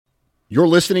You're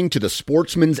listening to the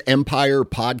Sportsman's Empire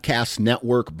Podcast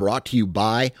Network, brought to you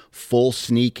by Full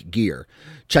Sneak Gear.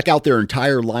 Check out their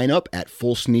entire lineup at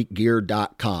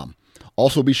fullsneakgear.com.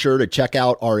 Also be sure to check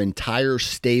out our entire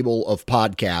stable of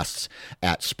podcasts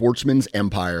at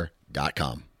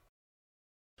sportsmansempire.com.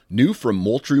 New from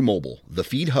Moultrie Mobile, the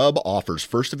Feed Hub offers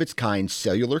first-of-its-kind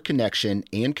cellular connection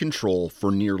and control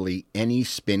for nearly any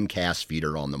spin cast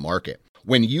feeder on the market.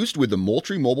 When used with the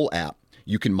Moultrie Mobile app,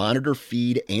 you can monitor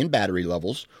feed and battery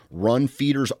levels, run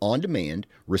feeders on demand,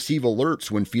 receive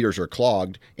alerts when feeders are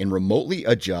clogged, and remotely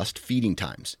adjust feeding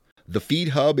times. The Feed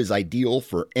Hub is ideal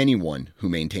for anyone who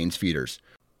maintains feeders.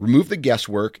 Remove the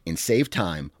guesswork and save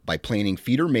time by planning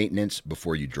feeder maintenance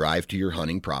before you drive to your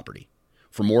hunting property.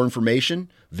 For more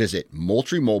information, visit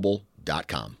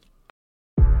MoultrieMobile.com.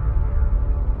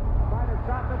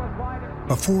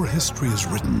 Before history is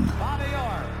written,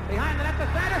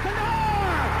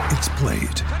 it's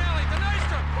played.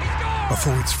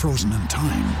 Before it's frozen in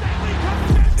time,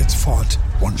 it's fought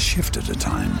one shift at a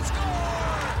time.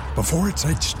 Before it's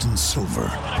etched in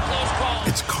silver,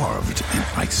 it's carved in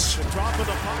ice.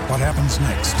 What happens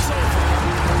next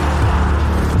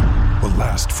will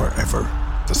last forever.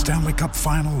 The Stanley Cup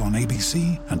Final on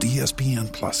ABC and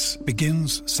ESPN Plus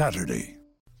begins Saturday.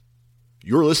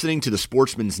 You're listening to the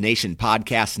Sportsman's Nation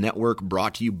Podcast Network,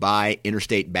 brought to you by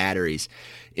Interstate Batteries.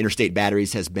 Interstate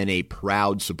Batteries has been a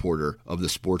proud supporter of the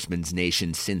Sportsman's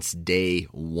Nation since day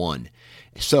one.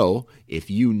 So, if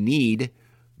you need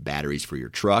batteries for your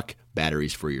truck,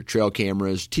 batteries for your trail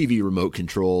cameras, TV remote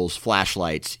controls,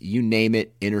 flashlights, you name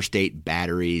it, Interstate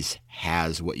Batteries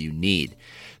has what you need.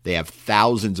 They have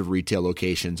thousands of retail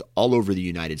locations all over the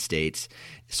United States.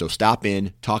 So stop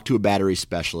in, talk to a battery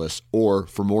specialist, or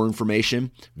for more information,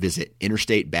 visit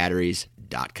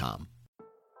interstatebatteries.com.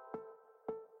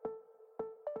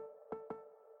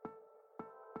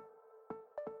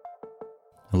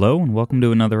 Hello, and welcome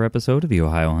to another episode of the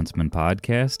Ohio Huntsman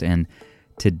Podcast. And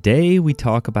today we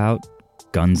talk about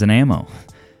guns and ammo.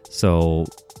 So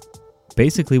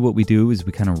basically what we do is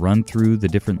we kind of run through the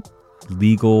different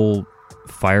legal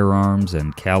firearms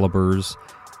and calibers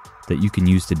that you can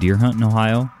use to deer hunt in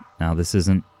Ohio. Now, this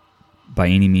isn't by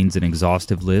any means an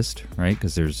exhaustive list, right?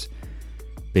 Because there's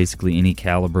basically any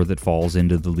caliber that falls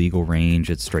into the legal range.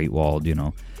 It's straight-walled, you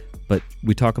know. But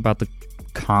we talk about the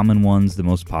common ones, the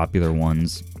most popular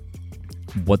ones,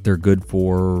 what they're good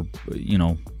for, you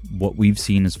know, what we've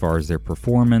seen as far as their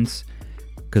performance,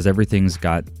 because everything's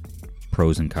got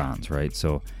pros and cons, right?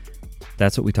 So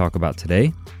that's what we talk about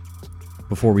today.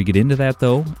 Before we get into that,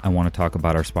 though, I want to talk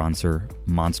about our sponsor,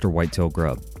 Monster Whitetail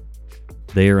Grub.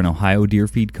 They are an Ohio deer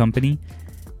feed company,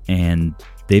 and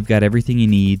they've got everything you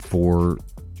need for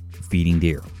feeding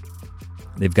deer.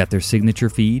 They've got their signature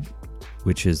feed,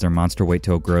 which is their Monster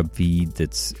Whitetail Grub feed.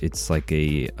 It's like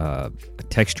a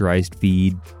texturized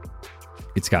feed.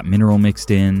 It's got mineral mixed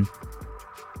in.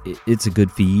 It's a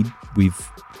good feed. We've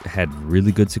had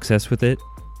really good success with it.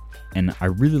 And I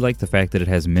really like the fact that it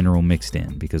has mineral mixed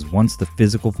in, because once the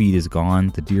physical feed is gone,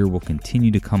 the deer will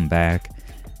continue to come back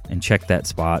and check that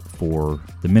spot for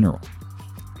the mineral.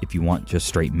 If you want just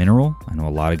straight mineral, I know a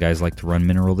lot of guys like to run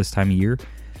mineral this time of year,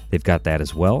 they've got that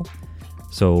as well.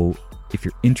 So if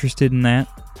you're interested in that,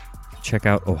 check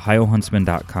out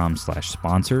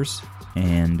ohiohuntsman.com/sponsors,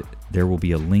 and there will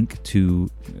be a link to,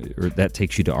 or that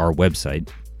takes you to our website.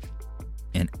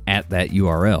 And at that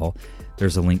URL,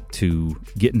 there's a link to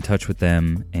get in touch with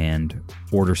them and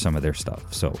order some of their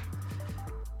stuff. So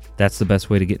that's the best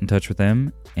way to get in touch with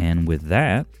them. And with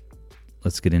that,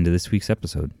 let's get into this week's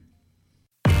episode.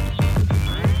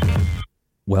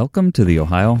 Welcome to the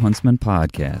Ohio Huntsman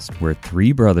Podcast, where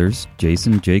three brothers,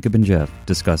 Jason, Jacob, and Jeff,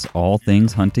 discuss all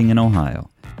things hunting in Ohio.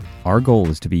 Our goal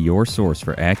is to be your source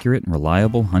for accurate and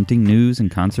reliable hunting news and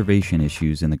conservation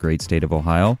issues in the great state of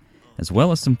Ohio, as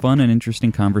well as some fun and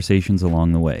interesting conversations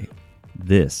along the way.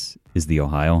 This is the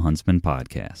Ohio Huntsman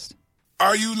Podcast.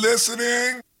 Are you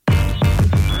listening?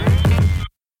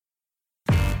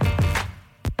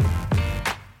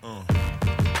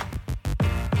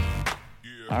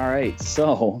 All right,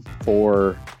 so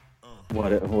for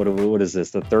what is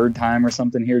this, the third time or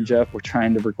something here, Jeff? We're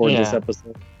trying to record this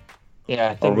episode.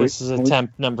 Yeah, I think this is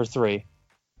attempt number 3.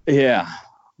 Yeah,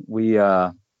 we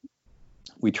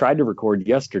tried to record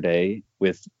yesterday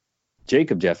with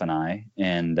Jacob, Jeff, and I,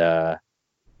 and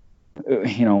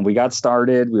we got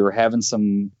started. We were having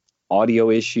some audio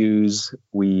issues.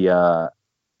 We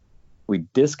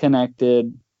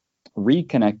disconnected,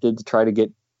 reconnected to try to get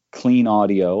clean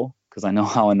audio, because I know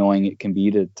how annoying it can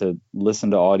be to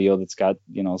listen to audio that's got,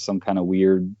 some kind of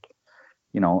weird,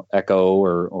 echo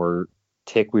or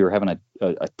tick. We were having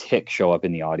a tick show up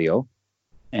in the audio.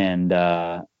 And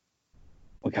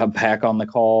we got back on the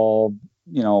call,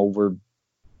 we're,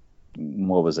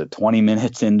 20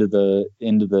 minutes into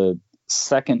the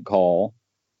second call.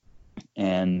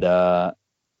 And I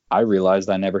realized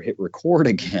I never hit record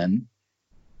again.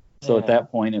 So at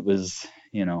that point it was,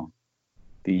 the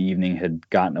evening had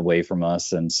gotten away from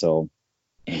us. And so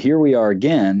here we are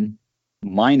again,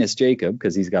 minus Jacob,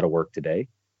 because he's got to work today.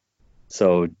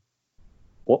 So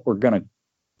what we're going to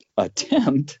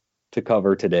attempt to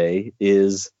cover today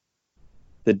is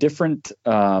the different,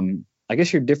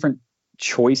 your different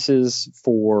choices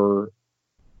for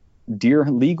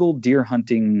legal deer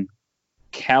hunting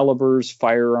calibers,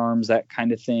 firearms, that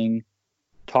kind of thing.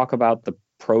 Talk about the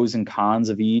pros and cons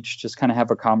of each, just kind of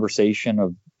have a conversation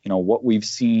of, what we've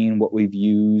seen, what we've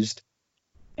used,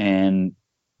 and,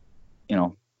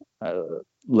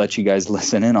 let you guys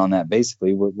listen in on that.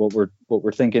 Basically, what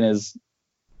we're thinking is,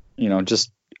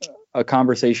 just a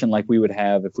conversation like we would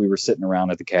have if we were sitting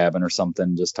around at the cabin or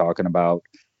something, just talking about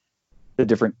the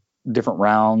different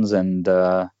rounds and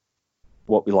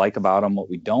what we like about them, what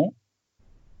we don't.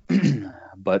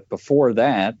 But before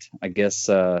that, I guess,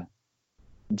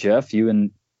 Jeff, you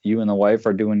and the wife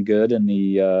are doing good in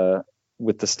the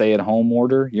with the stay-at-home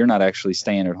order. You're not actually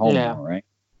staying at home now, right?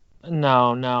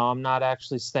 No, I'm not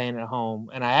actually staying at home.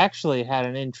 And I actually had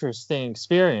an interesting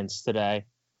experience today.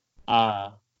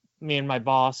 Me and my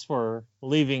boss were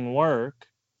leaving work,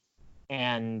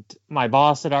 and my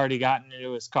boss had already gotten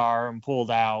into his car and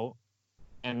pulled out.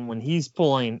 And when he's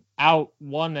pulling out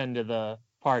one end of the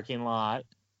parking lot,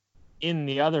 in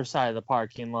the other side of the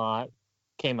parking lot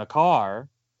came a car,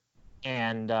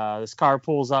 and this car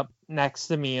pulls up next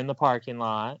to me in the parking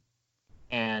lot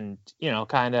and,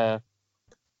 kind of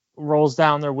rolls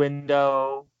down their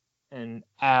window and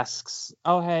asks,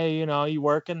 "Oh, hey, you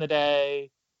work in the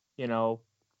day,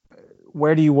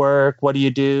 where do you work? What do you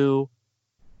do?"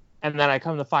 And then I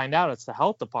come to find out it's the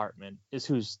health department is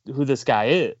who this guy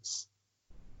is.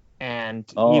 And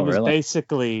he was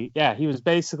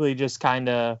basically just kind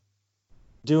of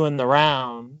doing the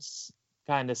rounds,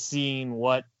 kind of seeing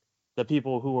what the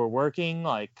people who were working,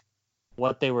 like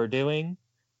what they were doing.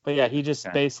 But yeah, he just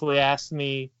basically asked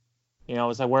me,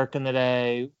 as I work in the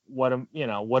day, what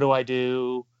do I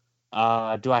do?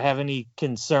 Do I have any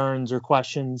concerns or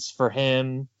questions for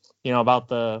him, about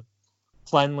the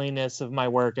cleanliness of my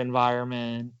work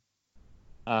environment?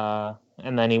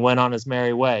 And then he went on his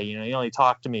merry way. He only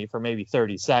talked to me for maybe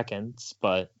 30 seconds,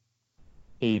 but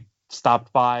he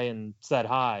stopped by and said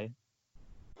hi.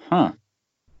 Huh.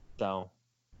 So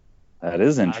that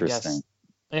is interesting.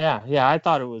 Yeah, I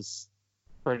thought it was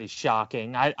pretty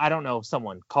shocking. I don't know if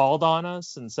someone called on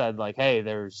us and said, like, hey,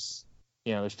 there's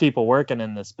people working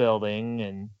in this building,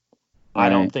 and I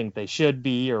don't think they should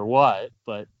be or what,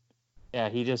 but yeah,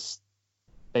 he just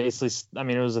basically,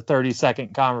 it was a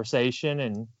 30-second conversation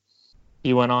and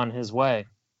he went on his way.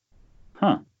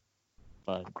 Huh.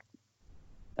 But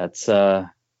that's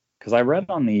because I read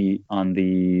on the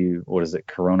what is it,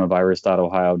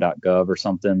 coronavirus.ohio.gov or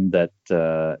something, that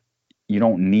you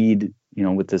don't need,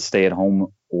 with the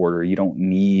stay-at-home order, you don't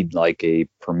need like a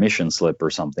permission slip or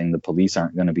something. The police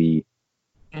aren't going to be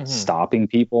stopping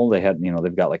people. They had,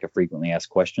 they've got like a frequently asked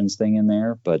questions thing in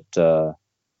there, but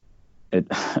it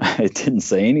didn't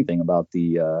say anything about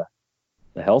the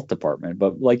health department.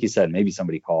 But like you said, maybe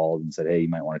somebody called and said, hey, you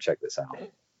might want to check this out.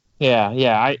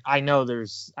 Yeah. I know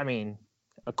there's,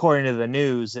 according to the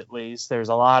news, at least, there's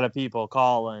a lot of people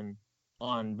calling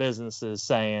on businesses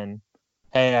saying,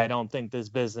 hey, I don't think this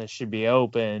business should be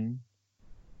open.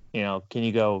 Can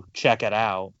you go check it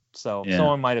out? So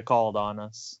someone might have called on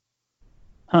us.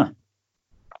 Huh.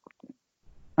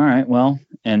 All right. Well,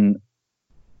 and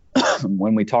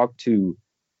when we talked to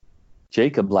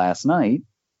Jacob last night,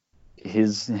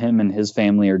 him and his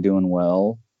family are doing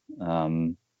well.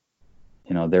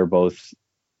 They're both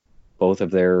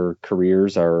of their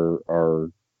careers are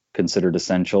considered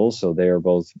essential, so they are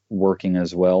both working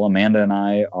as well. Amanda and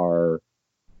I are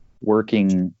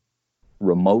working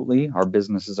remotely. Our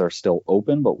businesses are still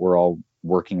open, but we're all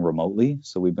working remotely.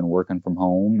 So we've been working from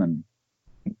home and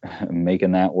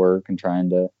making that work and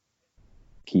trying to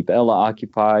keep Ella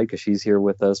occupied because she's here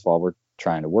with us while we're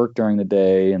trying to work during the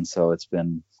day. And so it's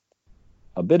been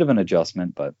a bit of an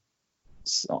adjustment, but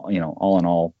all in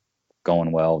all,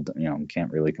 going well.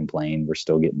 Can't really complain. We're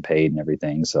still getting paid and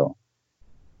everything, so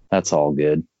that's all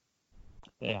good.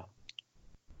 Yeah.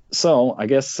 So I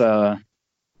guess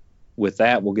with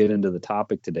that, we'll get into the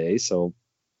topic today. So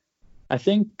I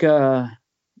think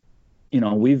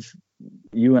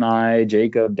you and I,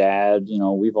 Jacob, Dad,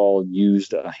 we've all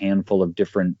used a handful of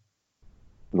different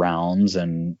rounds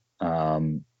and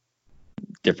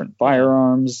different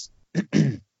firearms.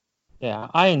 Yeah,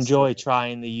 I enjoy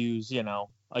trying to use,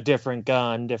 a different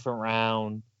gun, different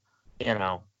round,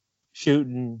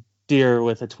 shooting deer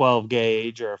with a 12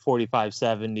 gauge or a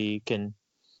 45-70 can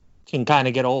kind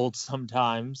of get old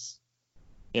sometimes.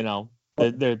 The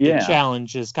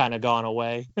challenge has kind of gone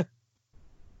away.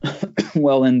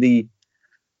 Well,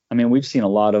 we've seen a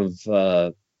lot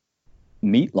of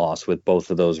meat loss with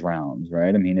both of those rounds,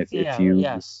 right? I mean, if you,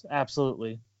 yes,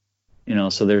 absolutely.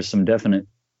 So there's some definite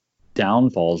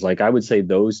downfalls. Like I would say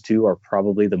those two are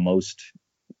probably the most,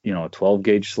 a 12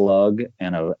 gauge slug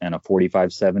and a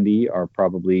 45-70 are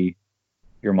probably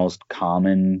your most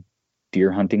common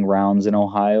deer hunting rounds in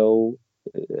Ohio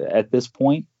at this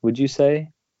point, would you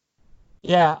say?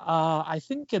 Yeah, I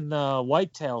think in the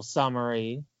whitetail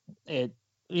summary, they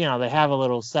have a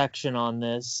little section on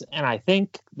this, and I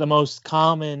think the most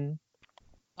common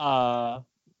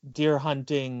deer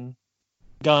hunting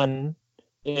gun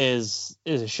is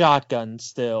a shotgun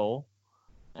still,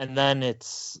 and then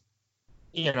it's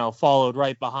followed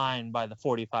right behind by the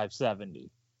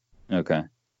 45-70. Okay.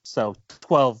 So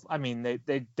 12. I mean,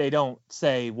 they don't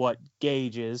say what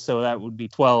gauges, so that would be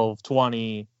 12,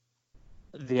 20.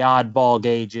 The oddball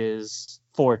gauges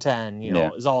 410.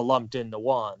 Is all lumped into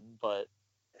one. But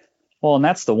and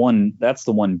that's the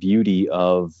one beauty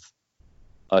of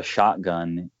a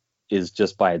shotgun is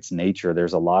just by its nature.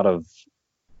 There's a lot of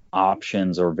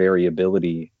options or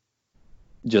variability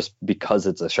just because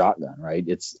it's a shotgun, right?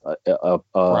 It's a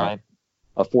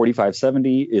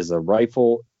 45-70 is a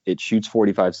rifle. It shoots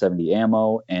 45-70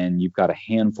 ammo, and you've got a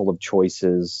handful of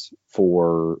choices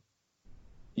for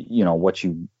what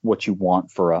you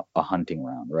want for a hunting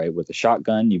round, right? With a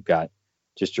shotgun, you've got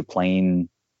just your plain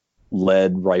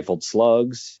lead rifled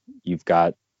slugs. You've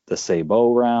got the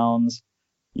sabot rounds.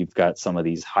 You've got some of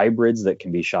these hybrids that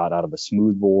can be shot out of a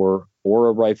smoothbore or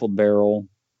a rifled barrel.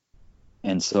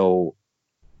 And so,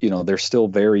 they're still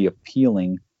very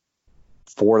appealing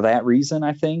for that reason,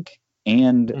 I think.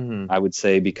 And I would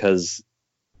say because,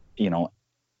 I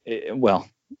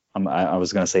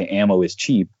was going to say ammo is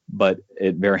cheap, but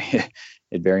it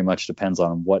very much depends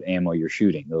on what ammo you're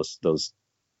shooting. Those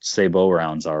sabot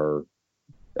rounds are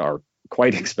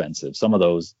quite expensive. Some of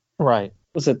those, right?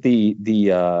 Was it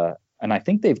and I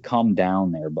think they've come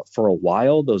down there, but for a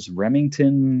while those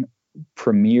Remington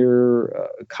Premier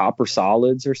copper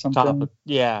solids or something.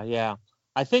 Yeah.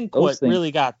 I think what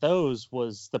really got those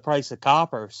was the price of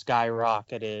copper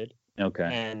skyrocketed. Okay.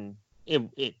 And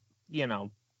it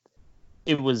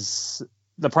was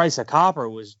the price of copper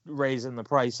was raising the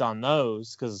price on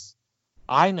those, because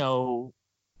I know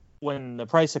when the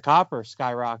price of copper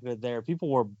skyrocketed there, people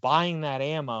were buying that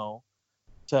ammo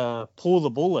to pull the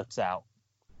bullets out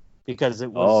because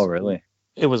it was. Oh, really?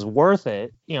 It was worth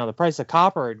it. The price of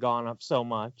copper had gone up so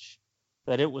much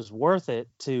that it was worth it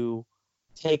to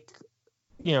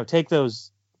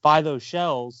buy those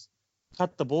shells,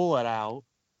 cut the bullet out,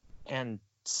 and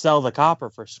sell the copper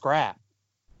for scrap.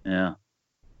 Yeah.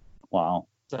 Wow.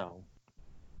 So,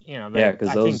 I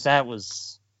think that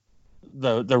was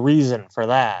the reason for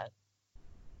that.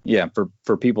 Yeah,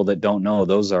 for people that don't know,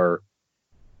 those are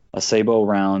a sabot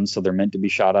round, so they're meant to be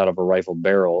shot out of a rifled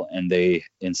barrel, and they,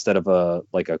 instead of a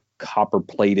copper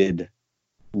plated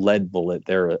lead bullet,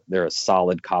 they're a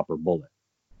solid copper bullet.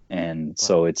 And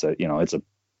so it's a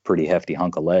pretty hefty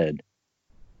hunk of lead.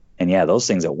 And yeah, those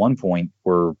things at one point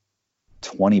were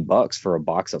 $20 for a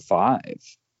box of 5.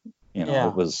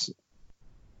 It was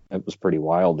pretty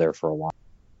wild there for a while.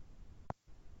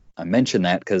 I mention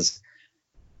that because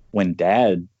when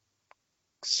Dad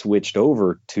switched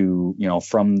over to,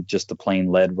 from just the plain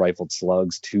lead rifled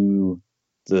slugs to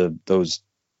those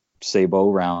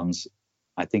sabot rounds,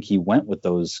 I think he went with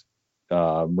those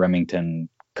Remington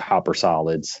copper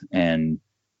solids, and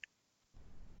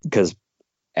because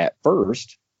at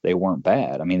first they weren't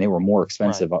bad. I mean, they were more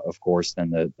expensive, of course, than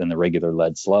the regular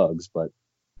lead slugs, but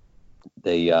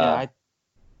they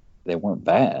weren't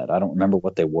bad. I don't remember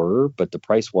what they were, but the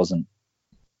price wasn't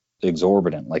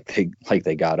exorbitant like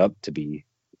they got up to be.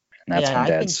 And that's when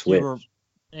Dad switched.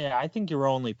 I think you were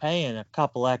only paying a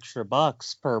couple extra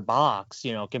bucks per box,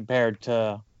 compared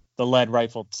to the lead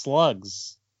rifled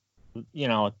slugs,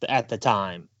 at the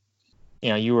time.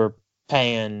 You were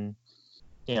paying,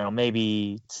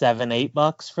 maybe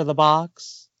 $7-8 for the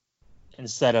box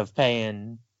instead of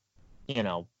paying,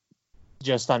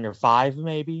 just under $5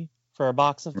 maybe for a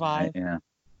box of 5. Right,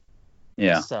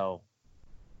 yeah. So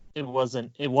it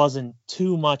wasn't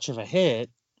too much of a hit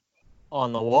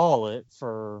on the wallet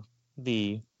for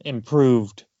the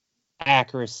improved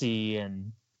accuracy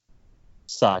and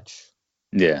such.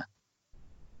 Yeah.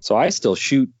 So I still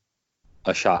shoot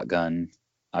a shotgun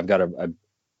I've got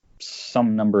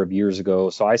some number of years ago.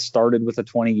 So I started with a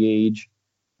 20 gauge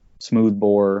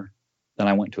smoothbore. Then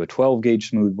I went to a 12 gauge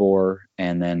smoothbore.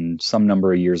 And then some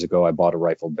number of years ago, I bought a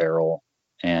rifled barrel,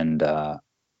 and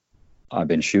I've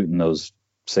been shooting those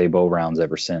Sabot rounds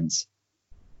ever since.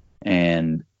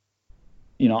 And,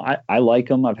 you know, I like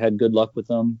them. I've had good luck with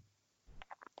them.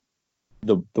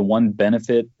 The one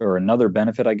benefit, or another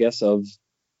benefit, I guess, of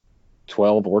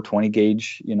 12 or 20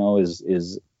 gauge, you know,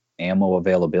 is ammo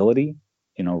availability.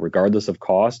 You know, regardless of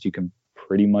cost, you can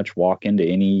pretty much walk into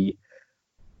any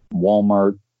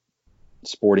Walmart,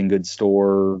 sporting goods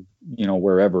store, you know,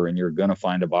 wherever, and you're going to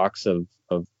find a box of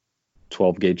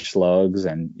 12 gauge slugs.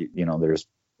 And, you know, there's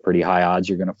pretty high odds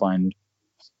you're going to find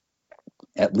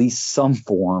at least some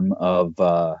form of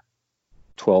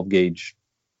 12 gauge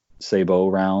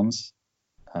Sabot rounds.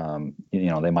 You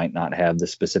know, they might not have the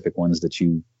specific ones that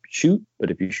you shoot,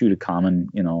 but if you shoot a common,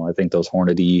 you know, I think those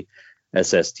Hornady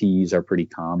SSTs are pretty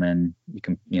common. You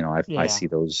can, you know, I see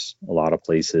those a lot of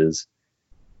places.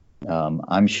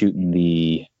 I'm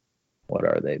shooting what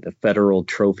are they? The Federal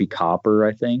Trophy Copper,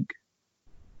 I think,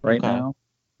 right now.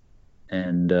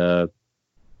 And,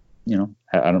 you know,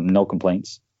 no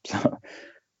complaints.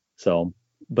 So,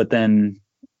 but then,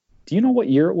 do you know what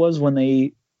year it was when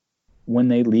they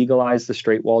legalized the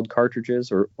straight walled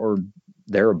cartridges, or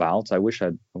thereabouts? I wish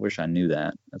I knew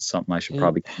that. That's something I should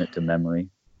probably commit to memory.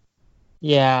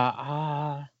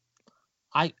 Yeah,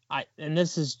 and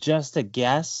this is just a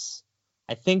guess.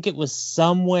 I think it was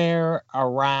somewhere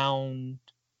around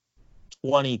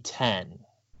 2010.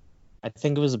 I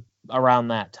think it was around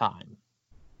that time.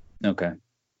 Okay.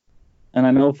 And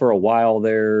I know for a while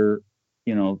there,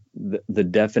 you know, the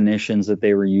definitions that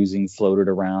they were using floated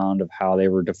around of how they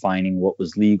were defining what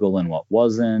was legal and what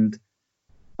wasn't.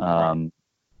 But,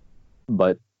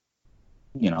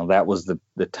 you know, that was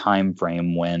the time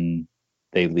frame when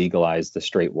they legalized the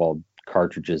straight walled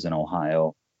cartridges in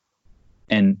Ohio.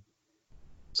 And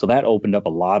so that opened up a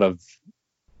lot of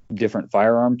different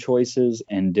firearm choices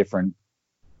and different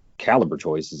caliber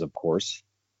choices, of course.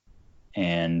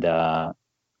 And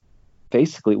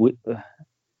basically,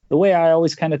 the way I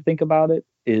always kind of think about it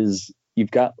is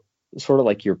you've got sort of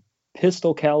like your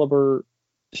pistol caliber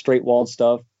straight walled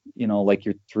stuff, you know, like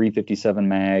your 357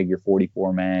 mag, your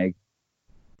 44 mag.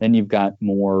 Then you've got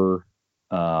more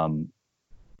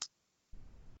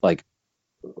like,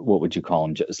 what would you call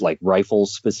them? Just like rifle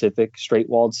specific straight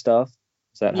walled stuff.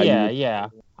 Is that how Yeah.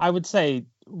 I would say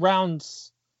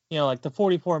rounds, you know, like the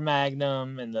 44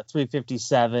 Magnum and the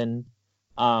 357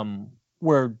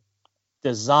 were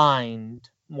designed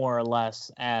more or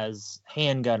less as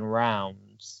handgun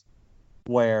rounds,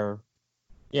 where,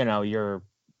 you know, your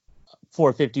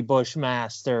 450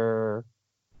 Bushmaster,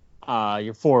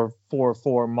 your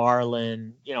 444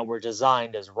 Marlin, you know, were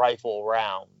designed as rifle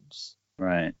rounds.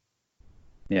 Right.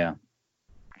 Yeah.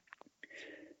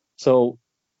 So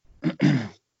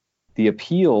the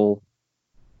appeal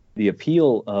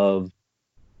of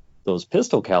those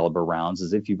pistol caliber rounds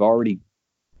is if you've already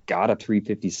got a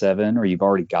 357 or you've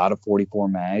already got a 44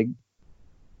 mag,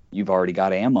 you've already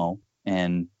got ammo.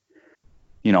 And,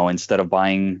 you know, instead of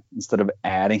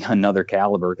adding another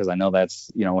caliber, because I know that's,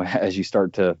 you know, as you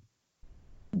start to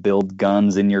build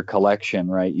guns in your collection,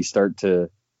 right, you start to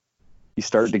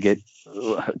get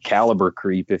caliber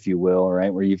creep, if you will,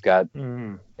 right, where you've got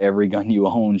every gun you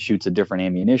own shoots a different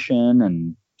ammunition,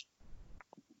 and,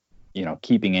 you know,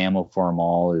 keeping ammo for them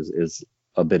all is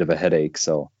a bit of a headache.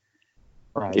 So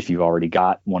right. If you've already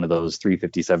got one of those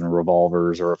 357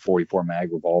 revolvers or a 44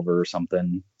 mag revolver or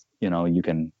something, you know, you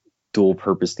can dual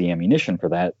purpose the ammunition for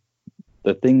that.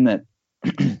 The thing that,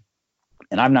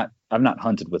 and I've not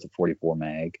hunted with a 44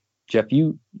 mag. Jeff,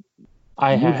 you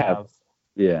have.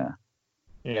 Yeah.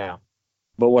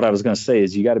 But what I was going to say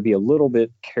is you got to be a little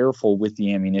bit careful with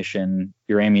the ammunition,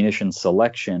 your ammunition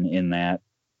selection, in that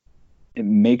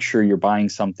make sure you're buying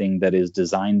something that is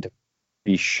designed to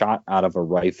be shot out of a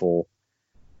rifle,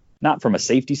 not from a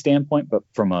safety standpoint, but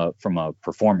from a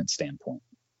performance standpoint,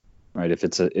 right? If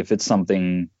it's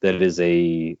something that is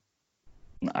I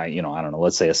don't know,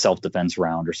 let's say a self-defense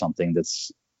round or something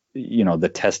that's, you know,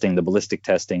 the ballistic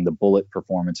testing, the bullet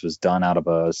performance was done out of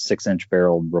a 6-inch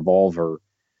barreled revolver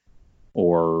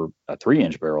or a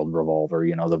 3-inch barreled revolver,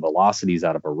 you know, the velocities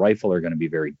out of a rifle are going to be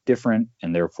very different,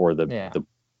 and therefore the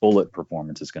bullet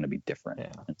performance is going to be different.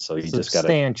 Yeah. And so you just got to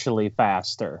substantially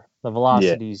faster. The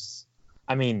velocities,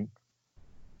 I mean,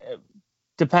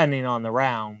 depending on the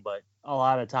round, but a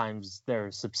lot of times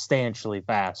they're substantially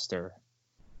faster.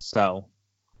 So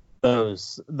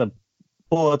the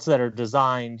bullets that are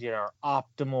designed, you know,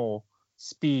 optimal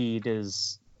speed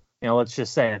is let's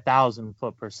just say 1,000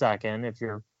 foot per second. If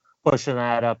you're pushing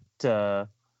that up to,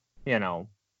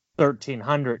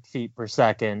 1,300 feet per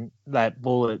second, that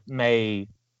bullet may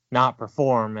not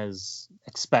perform as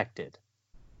expected.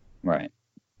 Right.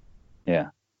 Yeah.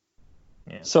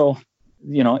 Yeah. So,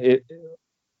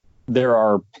 there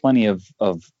are plenty of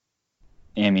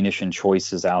ammunition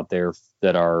choices out there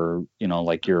that are,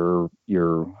 like your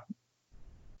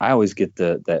I always get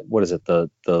what is it, the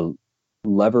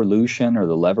Leverlution or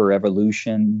the Lever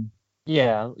Evolution?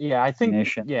 Yeah, I think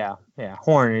ammunition. Yeah,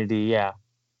 Hornady, yeah.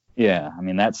 Yeah, I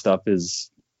mean that stuff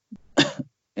is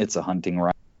it's a hunting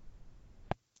rifle.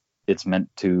 It's meant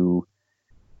to,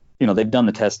 they've done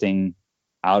the testing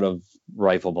out of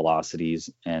rifle velocities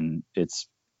and it's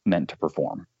meant to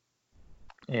perform.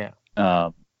 Yeah.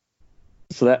 So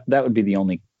that would be the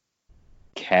only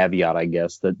caveat, I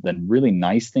guess. That the really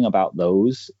nice thing about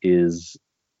those is,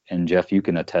 and Jeff, you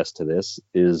can attest to this,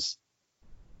 is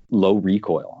low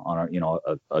recoil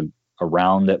on a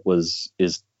round that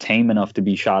is tame enough to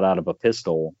be shot out of a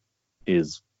pistol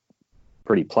is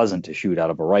pretty pleasant to shoot out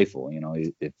of a rifle.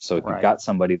 If you've got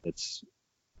somebody that's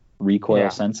recoil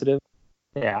sensitive.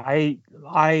 Yeah, I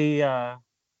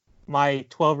my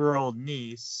 12-year-old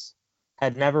niece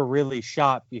had never really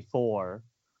shot before,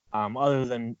 other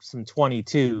than some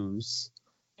 22s,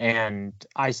 and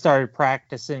I started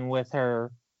practicing with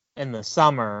her in the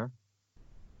summer,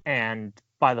 and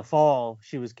by the fall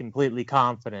she was completely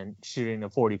confident shooting a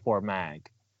 44 mag,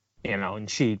 and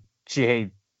she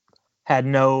had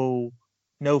no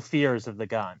fears of the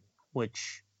gun,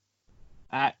 which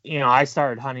I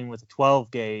started hunting with a 12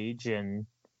 gauge, and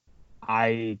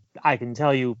I can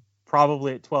tell you,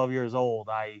 probably at 12 years old,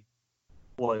 I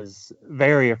was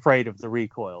very afraid of the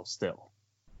recoil still.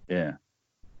 Yeah.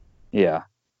 Yeah.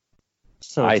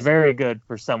 So it's very good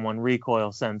for someone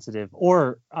recoil sensitive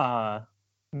or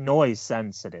noise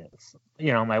sensitive.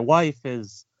 My wife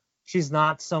she's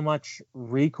not so much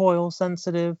recoil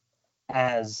sensitive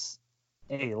as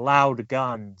a loud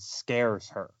gun scares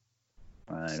her.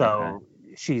 Right, so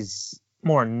she's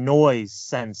more noise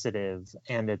sensitive,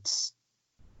 and it's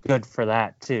good for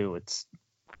that too. It's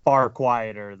far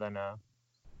quieter than a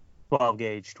 12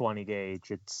 gauge, 20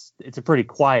 gauge. It's a pretty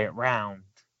quiet round.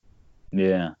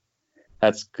 Yeah.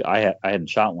 I hadn't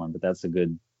shot one, but that's a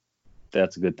good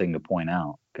thing to point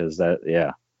out, because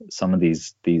some of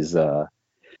these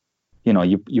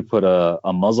you put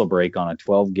a muzzle brake on a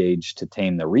 12 gauge to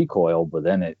tame the recoil, but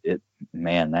then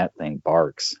man, that thing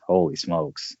barks. Holy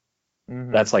smokes.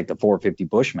 Mm-hmm. That's like the 450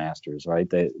 Bushmasters, right?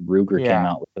 Ruger came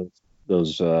out with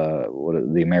those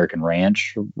the American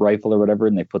Ranch rifle or whatever,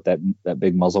 and they put that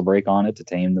big muzzle brake on it to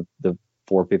tame the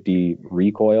 450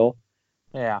 recoil.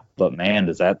 Yeah. But man,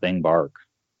 does that thing bark.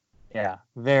 Yeah.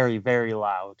 Very, very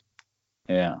loud.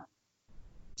 Yeah.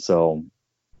 So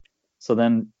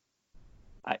then,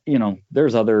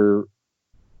 there's other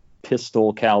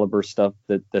pistol caliber stuff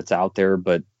that's out there,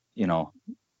 but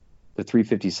the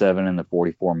 357 and the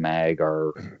 44 mag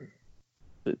are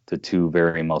the two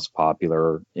very most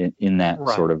popular in that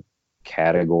sort of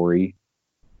category.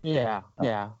 Yeah.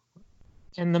 Yeah.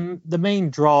 And the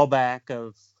main drawback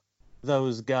of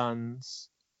those guns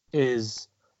is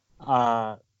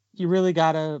you really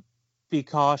gotta be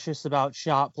cautious about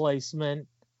shot placement.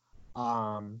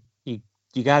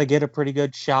 You got to get a pretty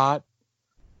good shot.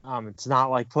 It's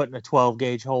not like putting a 12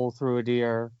 gauge hole through a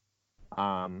deer.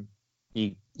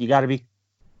 You got to be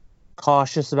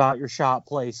cautious about your shot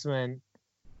placement.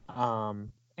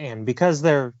 And because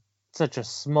they're such a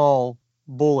small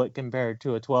bullet compared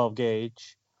to a 12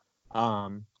 gauge,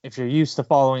 if you're used to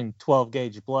following 12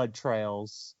 gauge blood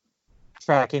trails,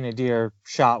 tracking a deer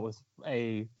shot with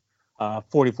a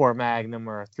 44 Magnum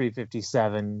or a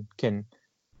 357 can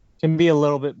be a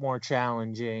little bit more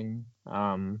challenging.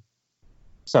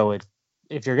 So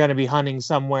if you're going to be hunting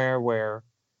somewhere where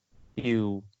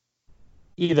you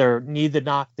either need to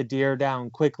knock the deer down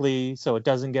quickly so it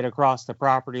doesn't get across the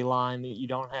property line that you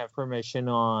don't have permission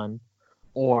on,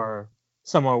 or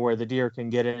somewhere where the deer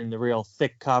can get in the real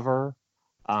thick cover,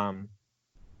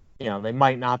 they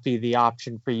might not be the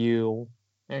option for you,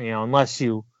 and unless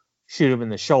you shoot them in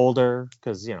the shoulder,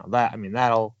 because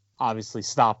that'll obviously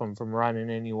stop them from running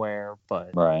anywhere.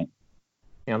 But right,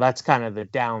 that's kind of the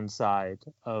downside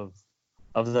of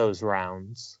those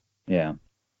rounds. Yeah.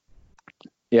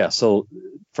 So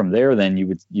from there, then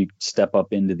you step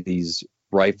up into these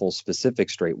rifle specific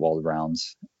straight walled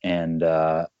rounds, and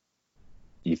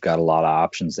you've got a lot of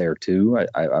options there too.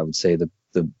 I would say the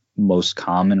most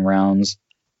common rounds,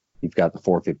 you've got the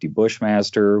 450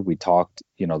 Bushmaster. We talked,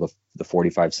 the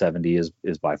 4570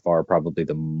 is by far probably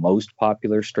the most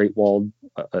popular straight walled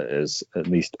as at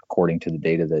least according to the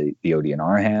data that the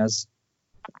ODNR has.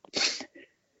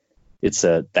 It's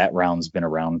that round's been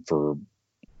around for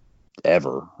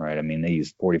ever, right? I mean, they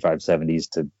used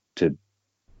 45-70s to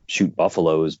shoot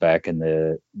buffaloes back in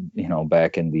the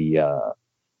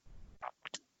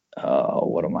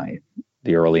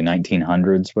the early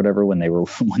 1900s, whatever, when they were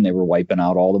wiping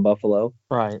out all the buffalo.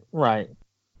 Right.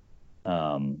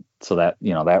 So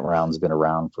that round's been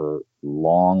around for a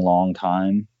long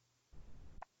time,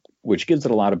 which gives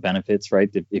it a lot of benefits, right?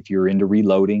 If you're into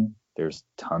reloading, there's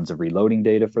tons of reloading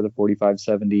data for the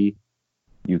 45-70.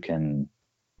 You can,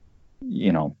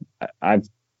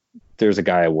 there's a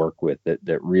guy I work with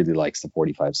that really likes the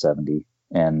 45-70,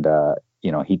 and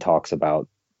he talks about,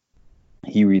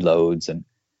 he reloads, and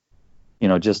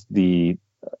just the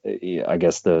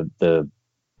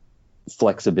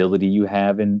flexibility you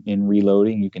have in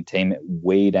reloading. You can tame it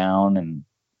way down, and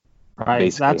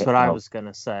right. That's what I was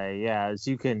gonna say. Yeah, is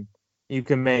you can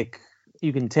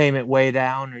tame it way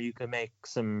down, or you can make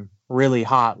some really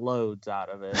hot loads out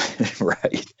of it.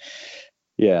 Right.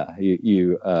 Yeah.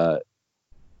 You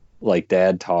like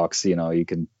Dad talks, you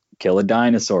can kill a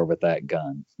dinosaur with that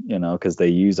gun, because they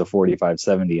use a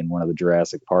 45-70 in one of the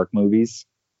Jurassic Park movies.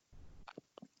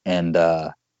 And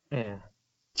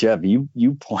Jeff,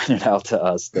 you pointed out to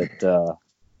us that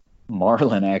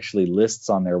Marlin actually lists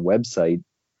on their website.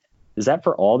 Is that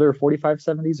for all their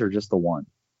 45-70s or just the one?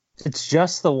 It's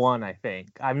just the one, I think.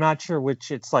 I'm not sure which.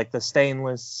 It's like the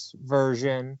stainless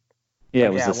version. Yeah,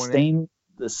 it was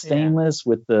the stainless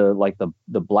with the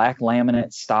black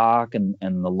laminate stock and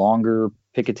the longer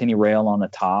Picatinny rail on the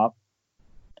top.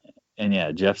 And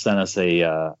yeah, Jeff sent us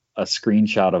a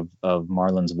screenshot of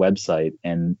Marlin's website,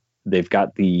 and they've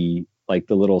got the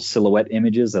little silhouette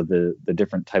images of the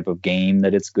different type of game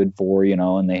that it's good for,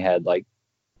 and they had like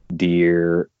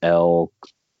deer, elk,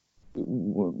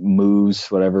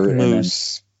 moose, whatever,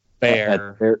 moose, bear.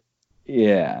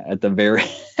 At the very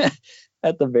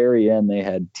at the very end they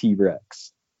had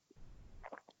T-Rex.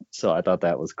 So I thought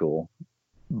that was cool.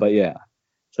 But yeah,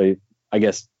 so I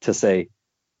guess to say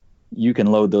you can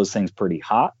load those things pretty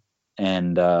hot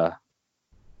and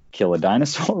kill a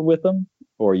dinosaur with them,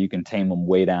 or you can tame them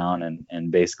way down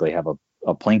and basically have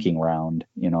a plinking round.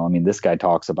 I mean, this guy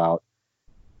talks about,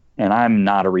 and I'm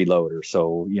not a reloader,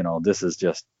 so, this is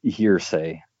just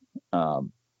hearsay,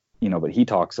 but he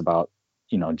talks about,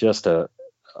 just a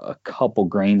couple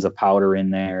grains of powder in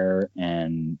there,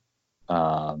 and,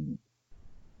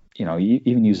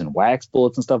 even using wax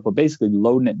bullets and stuff, but basically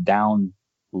loading it down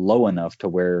low enough to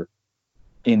where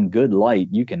in good light,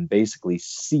 you can basically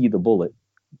see the bullet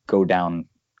go down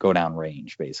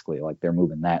range, basically, like they're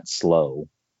moving that slow.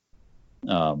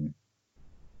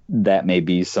 That may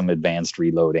be some advanced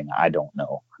reloading. I don't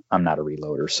know. I'm not a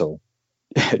reloader, so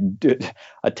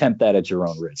attempt that at your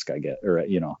own risk, I guess, or at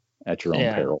your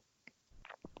own peril.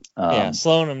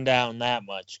 Slowing them down that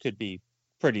much could be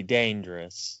pretty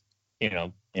dangerous.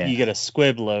 You get a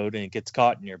squib load and it gets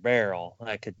caught in your barrel.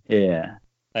 That could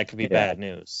be bad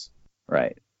news.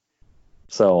 Right.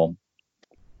 So,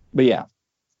 but yeah,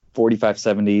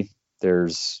 45-70.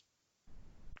 There's,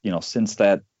 since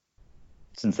that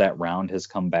round has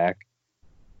come back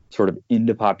sort of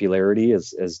into popularity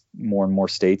as more and more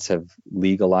states have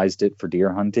legalized it for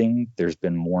deer hunting, there's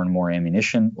been more and more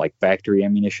ammunition, like factory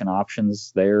ammunition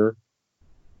options there.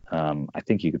 I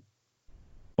think you could,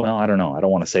 well, I don't know. I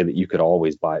don't want to say that you could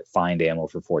always find ammo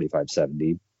for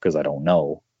 45-70 because I don't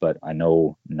know, but I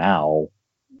know now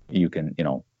you can,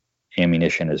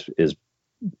 ammunition is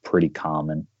pretty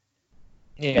common.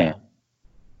 Yeah. And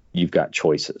you've got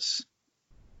choices.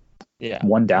 Yeah.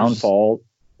 One downfall.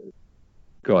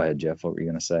 Go ahead, Jeff. What were you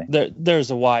going to say?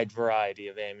 There's a wide variety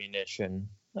of ammunition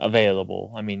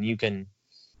available. I mean, you can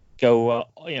go,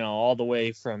 all the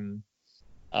way from,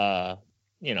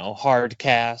 hard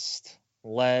cast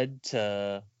lead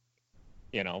to,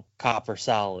 copper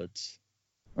solids.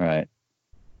 Right.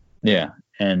 Yeah.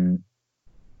 And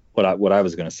what I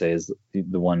was going to say is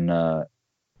the one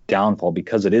downfall,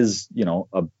 because it is,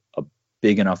 a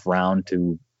big enough round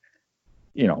to,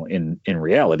 in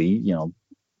reality,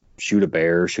 shoot a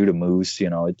bear, shoot a moose,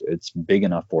 it's big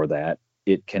enough for that.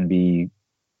 It can be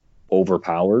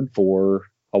overpowered for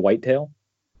a whitetail.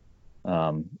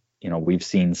 We've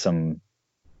seen some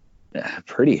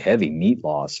pretty heavy meat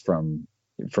loss from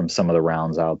some of the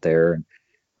rounds out there.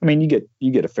 I mean,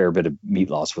 you get a fair bit of meat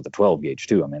loss with a 12 gauge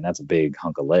too. I mean, that's a big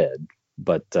hunk of lead,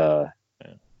 but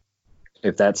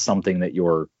if that's something that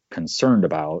you're concerned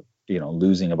about,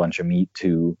 losing a bunch of meat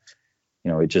to,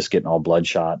 it just getting all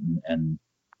bloodshot and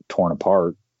torn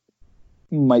apart,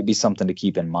 might be something to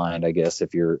keep in mind, I guess,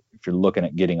 if you're looking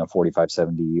at getting a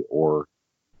 45-70 or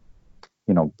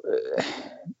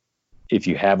if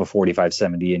you have a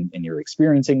 45-70 and you're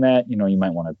experiencing that, you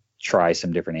might want to try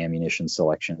some different ammunition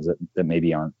selections that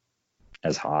maybe aren't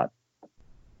as hot.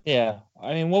 Yeah.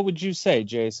 I mean, what would you say,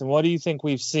 Jason? What do you think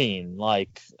we've seen?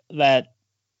 Like that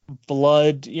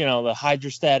blood, the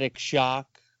hydrostatic shock,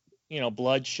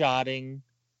 blood shotting,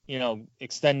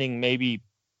 extending maybe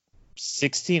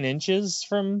 16 inches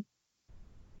from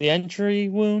the entry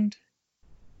wound.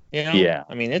 Yeah.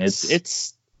 I mean,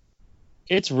 it's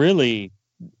really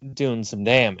doing some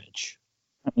damage.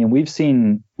 I mean, we've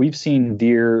seen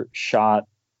deer shot,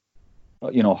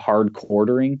 hard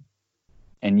quartering,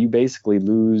 and you basically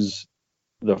lose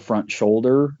the front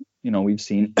shoulder. We've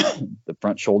seen the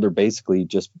front shoulder basically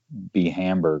just be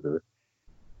hamburger.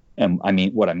 And I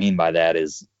mean, what I mean by that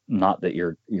is not that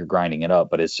you're grinding it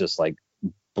up, but it's just like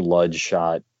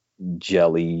bloodshot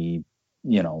jelly,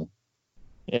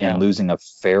 and losing a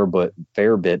fair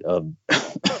bit of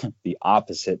the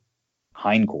opposite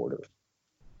hindquarter.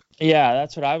 Yeah,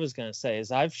 that's what I was going to say.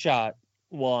 Is I've shot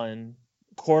one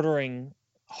quartering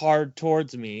hard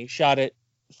towards me, shot it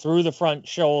through the front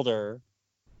shoulder,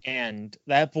 and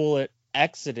that bullet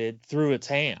exited through its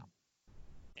ham.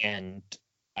 And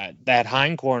that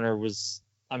hind corner was,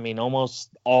 almost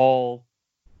all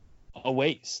a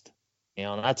waste.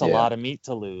 And that's a lot of meat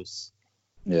to lose.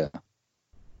 Yeah.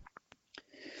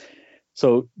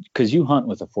 So, because you hunt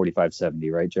with a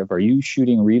 45-70, right, Jeff? Are you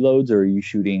shooting reloads or are you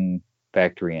shooting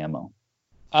factory ammo?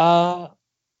 A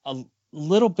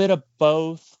little bit of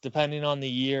both, depending on the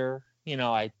year.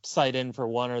 I sight in for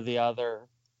one or the other.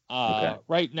 Okay.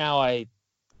 Right now, I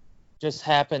just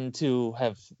happen to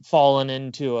have fallen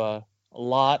into a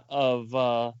lot of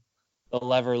the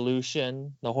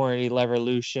Leverlution, the Hornady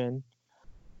Leverlution.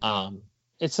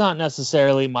 It's not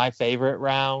necessarily my favorite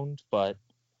round, but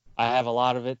I have a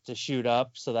lot of it to shoot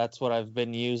up, so that's what I've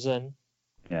been using.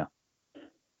 Yeah.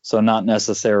 So not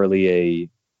necessarily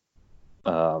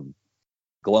a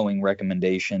glowing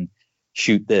recommendation,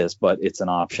 shoot this, but it's an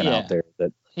option out there.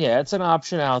 Yeah, it's an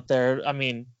option out there. I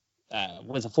mean,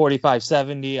 with a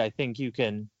 45-70, I think you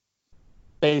can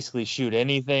basically shoot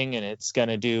anything, and it's going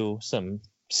to do some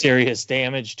serious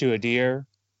damage to a deer.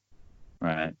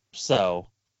 Right. So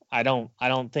I don't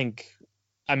think.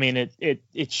 I mean,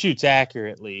 it shoots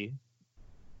accurately,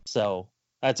 so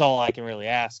that's all I can really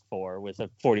ask for with a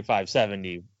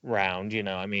 45-70 round.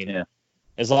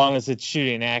 As long as it's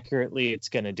shooting accurately, it's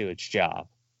going to do its job.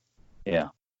 Yeah.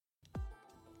 I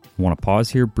want to pause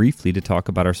here briefly to talk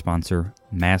about our sponsor,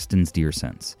 Mastin's Deer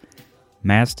Sense.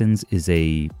 Mastin's is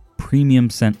a premium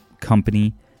scent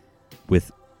company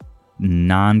with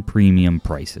non-premium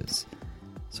prices.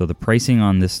 So the pricing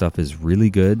on this stuff is really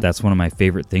good. That's one of my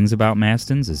favorite things about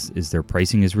Mastin's is their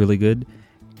pricing is really good.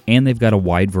 And they've got a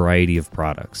wide variety of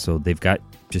products. So they've got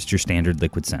just your standard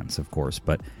liquid scents, of course,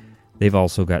 but they've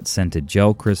also got scented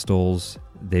gel crystals.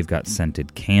 They've got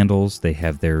scented candles. They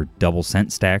have their double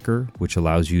scent stacker, which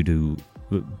allows you to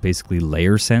basically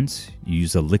layer scents. You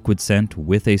use a liquid scent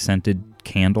with a scented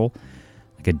candle,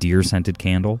 like a deer scented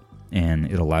candle, and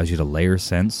it allows you to layer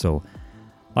scents. So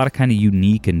a lot of kind of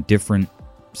unique and different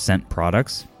scent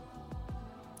products,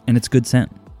 and it's good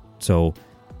scent. So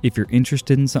if you're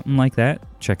interested in something like that,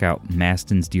 check out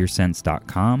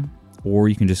mastinsdeerscents.com, or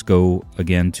you can just go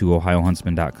again to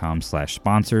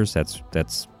ohiohuntsman.com/sponsors. That's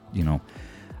I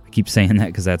keep saying that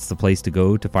because that's the place to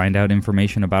go to find out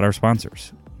information about our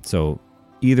sponsors. So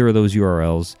either of those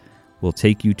URLs will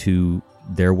take you to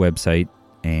their website,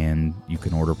 and you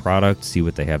can order products, see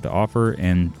what they have to offer,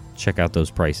 and check out those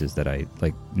prices that I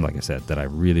like I said, that I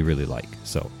really, really like.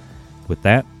 So with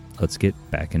that, let's get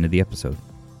back into the episode.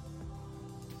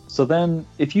 So then,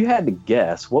 if you had to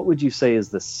guess, what would you say is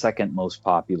the second most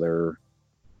popular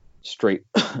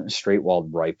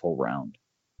straight-walled rifle round?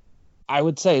 I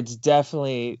would say it's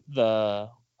definitely the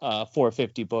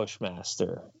 450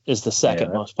 Bushmaster is the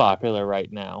second most popular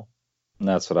right now. And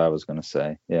that's what I was going to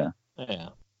say. Yeah. Yeah.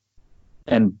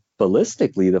 And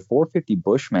ballistically, the 450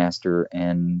 Bushmaster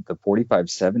and the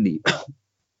 45-70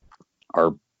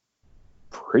 are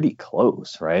pretty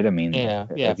close, right? I mean,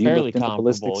 fairly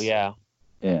comparable. Yeah.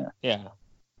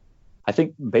 I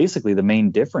think basically the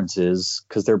main difference is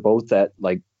because they're both that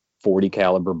like 40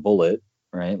 caliber bullet,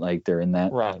 right? Like they're in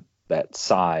that that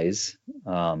size.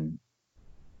 The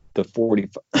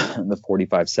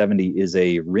 45-70 is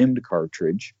a rimmed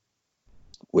cartridge,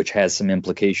 which has some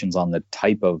implications on the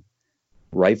type of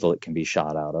rifle it can be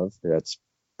shot out of. That's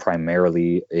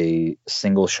primarily a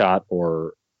single shot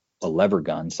or a lever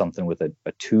gun, something with a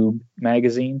tube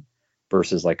magazine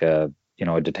versus like a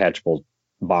detachable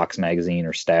box magazine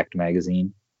or stacked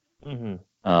magazine.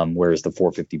 Mm-hmm. Whereas the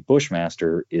 450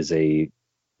 Bushmaster is a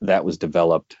that was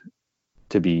developed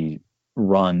to be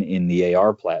run in the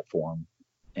AR platform.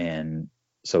 And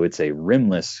so it's a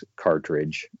rimless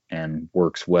cartridge and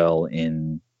works well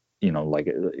in, like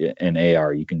an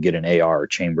AR. You can get an AR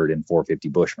chambered in 450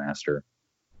 Bushmaster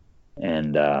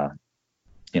and,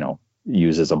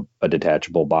 uses a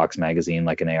detachable box magazine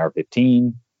like an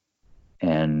AR-15,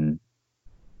 and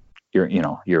you're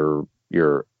on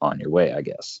your way, I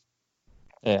guess.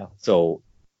 Yeah. So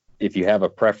if you have a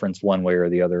preference one way or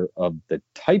the other of the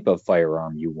type of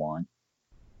firearm you want,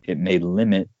 it may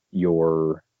limit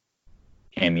your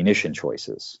ammunition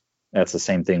choices. That's the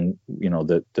same thing,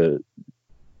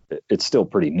 it's still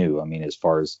pretty new. I mean, as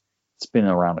far as it's been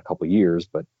around a couple years,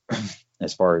 but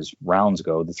as far as rounds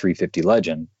go, the 350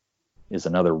 Legend is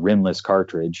another rimless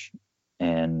cartridge,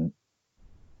 and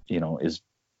is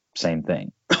same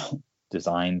thing.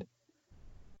 Designed,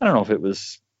 I don't know if it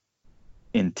was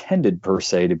intended per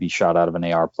se to be shot out of an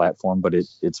AR platform, but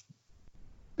it's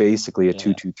basically a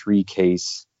 223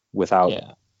 case without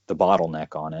the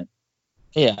bottleneck on it.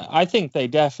 Yeah, I think they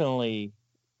definitely,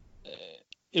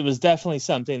 it was definitely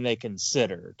something they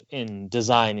considered in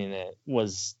designing it,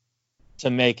 was to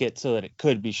make it so that it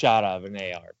could be shot out of an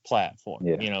AR platform.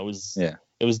 Yeah.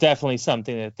 It was definitely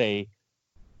something that they,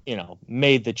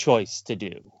 made the choice to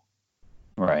do.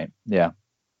 Right. Yeah.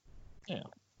 Yeah.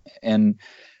 And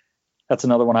that's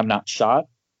another one I've not shot.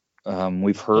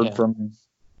 We've heard from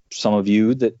some of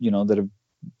you that, that have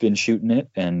been shooting it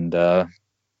and are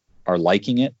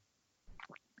liking it.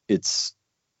 It's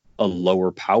a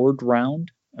lower powered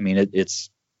round. I mean, it's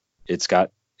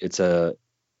a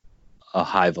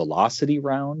high velocity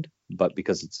round, but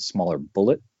because it's a smaller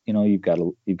bullet, you've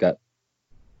got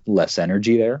less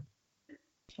energy there.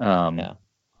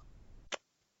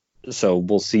 So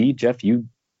we'll see. Jeff, you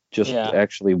just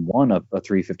actually won a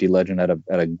 350 Legend at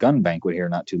a gun banquet here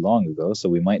not too long ago, so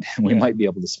we might be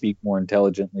able to speak more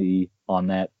intelligently on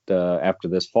that after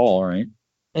this fall, right?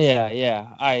 Yeah.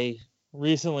 I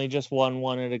recently just won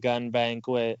one at a gun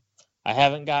banquet. I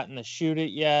haven't gotten to shoot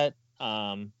it yet,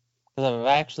 because I've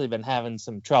actually been having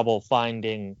some trouble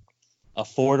finding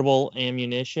affordable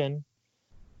ammunition.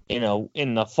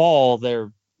 In the fall,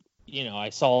 I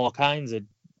saw all kinds of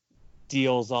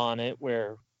deals on it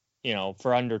where,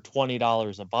 for under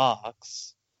 $20 a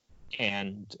box.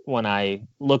 And when I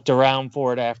looked around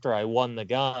for it after I won the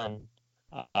gun,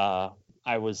 I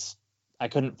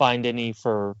couldn't find any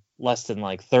for less than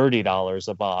like $30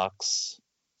 a box.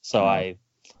 So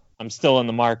I'm still in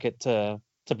the market to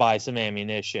buy some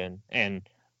ammunition. And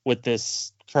with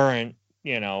this current,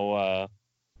 I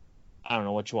don't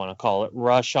know what you want to call it,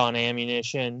 rush on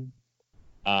ammunition,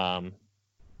 I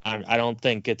don't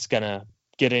think it's gonna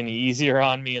get any easier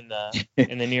on me in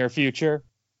the near future.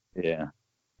 Yeah.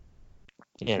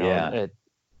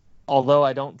 Although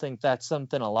I don't think that's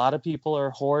something a lot of people are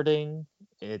hoarding,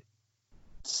 it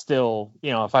still,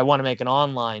 if I want to make an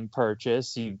online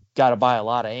purchase, you got to buy a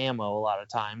lot of ammo a lot of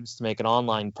times to make an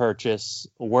online purchase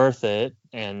worth it.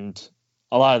 And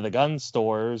a lot of the gun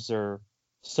stores are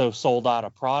so sold out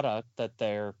of product that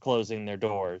they're closing their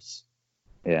doors.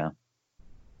 Yeah.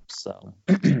 So,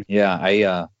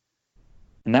 yeah,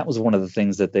 and that was one of the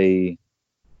things that they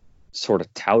sort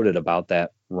of touted about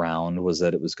that round, was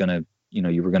that it was going to,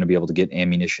 you were going to be able to get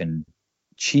ammunition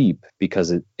cheap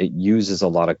because it uses a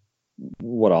lot of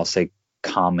what I'll say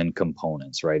common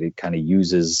components, right? It kind of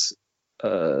uses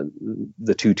the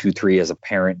 223 as a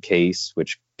parent case,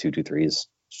 which 223 is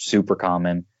super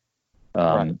common.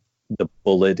 Right. The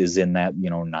bullet is in that,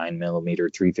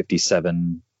 9mm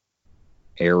 357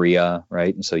 area,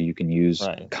 right? And so you can use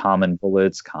common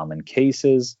bullets, common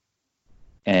cases,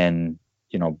 and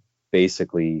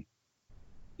basically,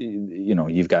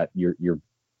 you've got you're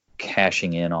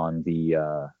cashing in on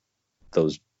the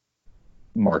those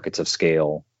markets of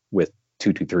scale with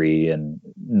 223 and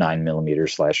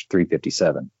 9mm /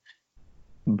 357.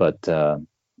 But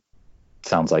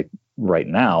sounds like right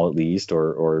now, at least,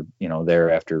 or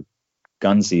there after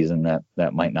gun season,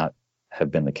 that might not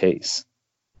have been the case.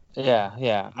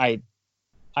 Yeah.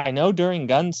 I know during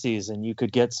gun season you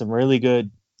could get some really good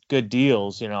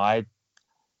deals. I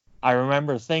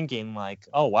remember thinking like,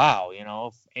 oh wow,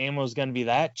 if ammo's gonna be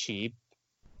that cheap,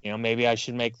 maybe I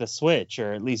should make the switch,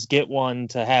 or at least get one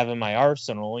to have in my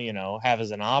arsenal, have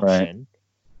as an option.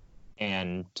 Right.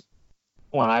 And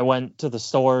when I went to the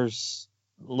stores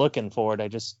looking for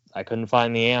it, I couldn't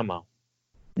find the ammo.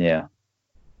 Yeah.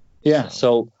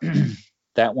 So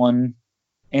that one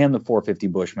and the 450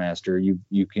 Bushmaster, you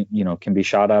can be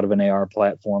shot out of an AR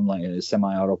platform, like a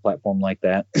semi-auto platform like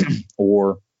that,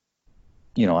 or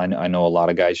I know a lot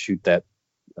of guys shoot that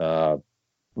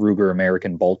Ruger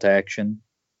American bolt action,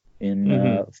 in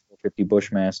 450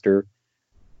 Bushmaster.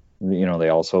 You know, they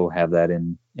also have that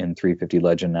in 350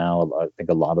 Legend now. I think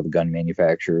a lot of the gun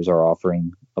manufacturers are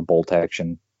offering a bolt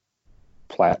action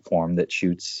platform that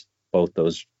shoots both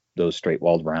those straight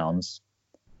walled rounds.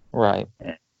 Right.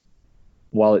 And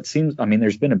while it seems, I mean,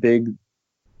 there's been a big,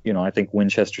 you know, I think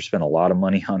Winchester spent a lot of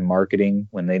money on marketing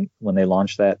when they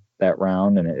launched that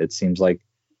round, and it seems like,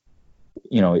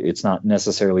 you know, it's not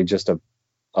necessarily just a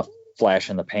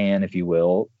flash in the pan, if you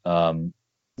will.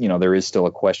 You know, there is still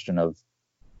a question of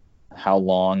how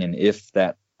long and if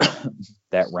that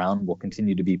that round will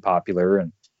continue to be popular,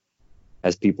 and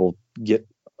as people get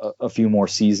a few more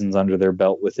seasons under their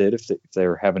belt with it, if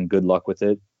they're having good luck with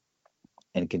it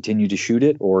and continue to shoot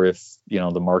it, or if, you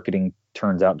know, the marketing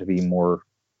turns out to be more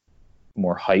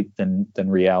hype than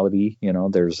reality. You know,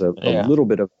 there's a little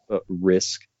bit of a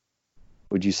risk,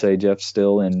 would you say, Jeff,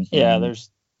 still in there's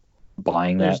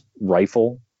buying that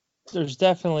rifle? There's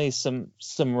definitely some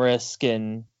risk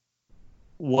in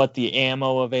what the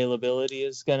ammo availability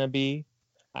is going to be.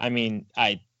 I mean,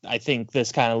 I think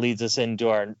this kind of leads us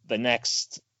into the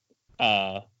next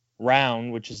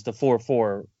round, which is the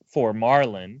 444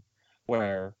 Marlin,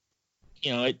 where,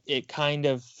 you know, it kind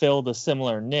of filled a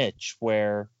similar niche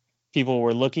where people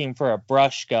were looking for a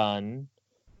brush gun.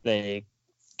 They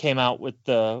came out with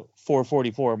the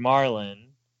 444 Marlin,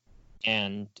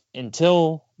 and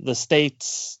until the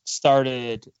states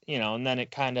started, you know, and then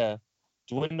it kind of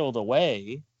dwindled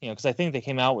away, you know, because I think they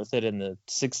came out with it in the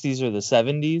 60s or the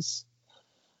 70s,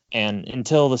 and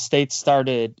until the states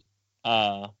started,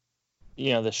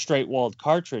 you know, the straight walled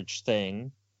cartridge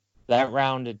thing, that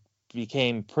round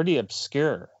became pretty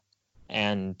obscure,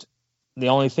 and the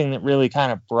only thing that really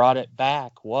kind of brought it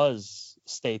back was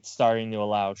states starting to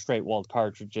allow straight walled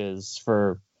cartridges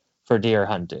for deer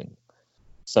hunting.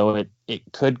 So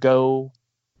it could go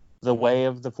the way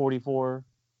of the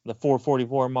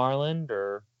 444 Marlin,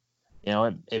 or, you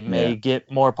know, it may get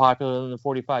more popular than the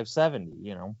 4570,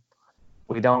 you know.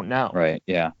 We don't know. Right,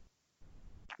 yeah.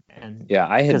 And yeah,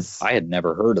 I had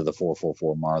never heard of the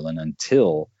 444 Marlin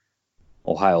until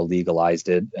Ohio legalized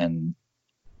it, and,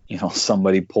 you know,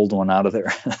 somebody pulled one out of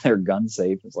their gun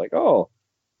safe. It's like, oh,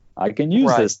 I can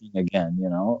use this thing again, you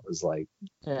know. It was like,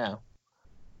 yeah.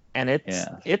 And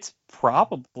it's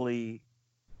probably,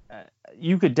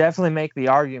 you could definitely make the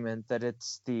argument that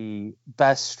it's the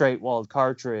best straight walled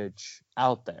cartridge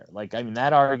out there. Like, I mean,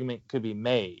 that argument could be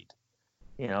made.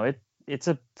 You know, it's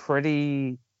a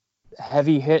pretty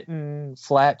heavy hitting,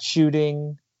 flat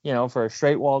shooting, you know, for a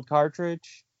straight walled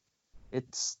cartridge.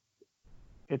 It's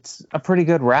a pretty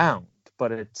good round,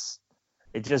 but it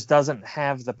just doesn't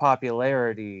have the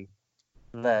popularity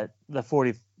that the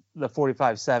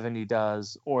 4570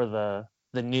 does, or the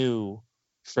new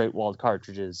straight walled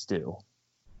cartridges do.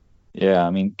 Yeah, I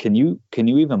mean, can you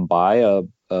even buy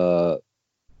a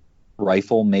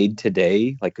rifle made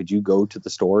today? Like, could you go to the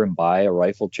store and buy a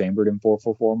rifle chambered in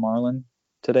 444 Marlin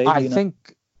today? I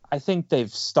think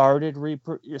they've started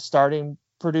starting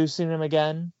producing them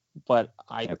again, but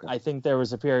I think there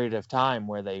was a period of time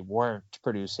where they weren't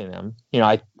producing them. You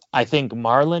know, I think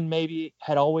Marlin maybe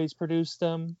had always produced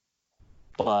them,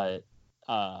 but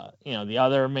you know, the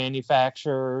other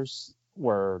manufacturers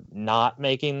were not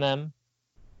making them.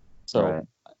 So right.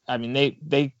 I mean,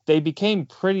 they became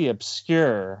pretty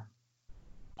obscure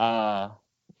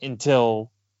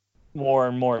until more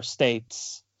and more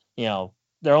states, you know,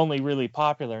 they're only really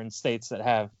popular in states that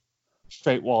have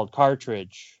straight walled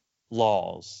cartridge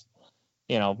laws.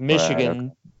 You know,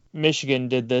 Michigan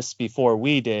did this before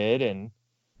we did, and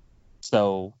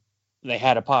so they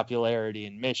had a popularity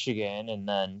in Michigan, and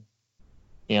then,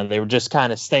 you know, they were just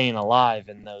kind of staying alive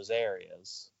in those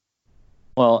areas.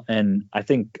 Well, and I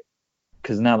think,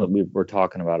 because now that we're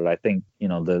talking about it, I think, you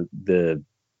know, the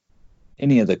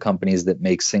any of the companies that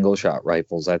make single shot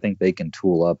rifles, I think they can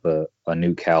tool up a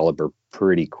new caliber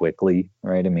pretty quickly,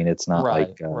 right? I mean, it's not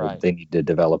they need to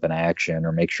develop an action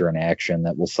or make sure an action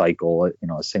that will cycle. You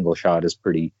know, a single shot is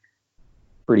pretty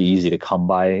easy to come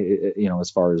by, you know,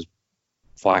 as far as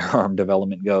firearm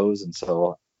development goes. And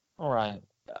so I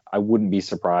wouldn't be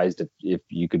surprised if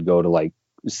you could go to like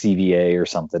CVA or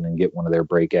something and get one of their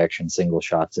break action single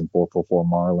shots in 444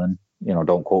 Marlin. You know,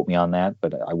 don't quote me on that,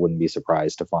 but I wouldn't be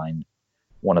surprised to find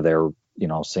one of their, you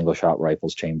know, single shot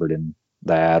rifles chambered in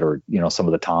that, or, you know, some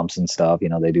of the Thompson stuff, you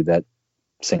know, they do that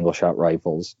single shot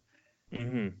rifles.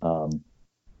 Mm-hmm.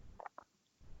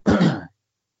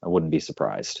 I wouldn't be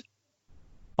surprised.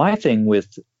 My thing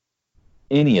with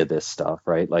any of this stuff,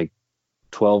 right, like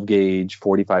 12 gauge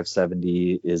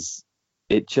 4570, is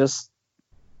it just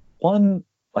one,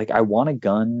 like, I want a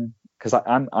gun because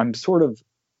I'm sort of,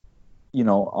 you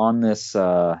know, on this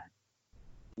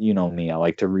you know me, I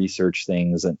like to research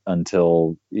things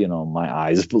until, you know, my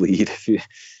eyes bleed.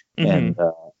 And,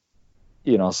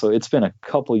 you know, so it's been a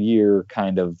couple year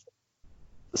kind of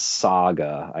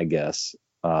saga, I guess,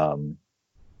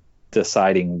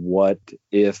 deciding what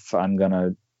if I'm going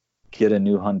to get a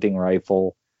new hunting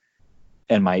rifle.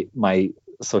 And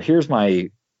so here's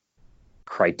my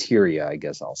criteria, I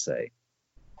guess I'll say,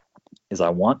 is I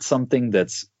want something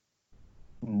that's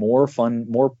more fun,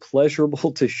 more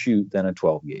pleasurable to shoot than a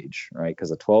 12 gauge, right?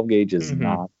 Because a 12 gauge is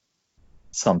not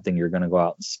something you're going to go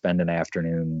out and spend an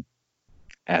afternoon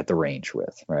at the range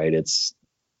with, right? It's,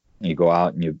 you go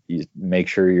out and you make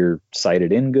sure you're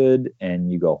sighted in good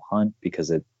and you go hunt,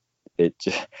 because it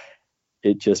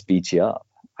just beats you up.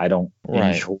 I don't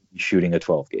enjoy shooting a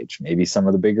 12 gauge. Maybe some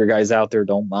of the bigger guys out there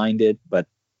don't mind it, but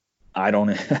I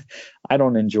don't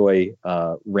enjoy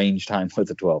range time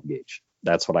with a 12 gauge.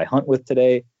 That's what I hunt with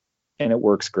today, and it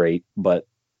works great, but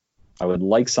I would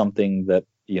like something that,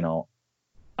 you know,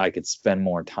 I could spend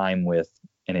more time with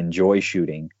and enjoy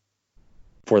shooting.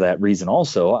 For that reason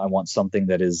also, I want something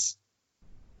that is,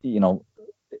 you know,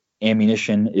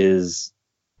 ammunition is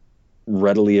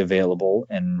readily available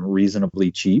and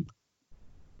reasonably cheap.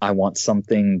 I want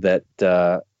something that,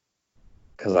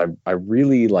 because I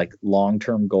really like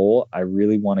long-term goal, I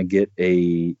really want to get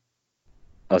a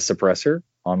suppressor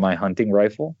on my hunting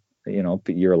rifle. You know,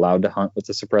 you're allowed to hunt with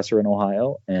a suppressor in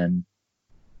Ohio, and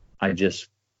I don't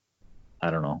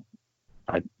know,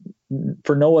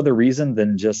 for no other reason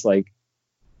than just like,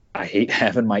 I hate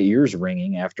having my ears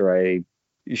ringing after I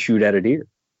shoot at a deer.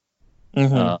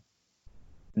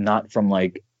 Not from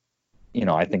like, you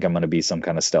know, I think I'm going to be some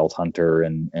kind of stealth hunter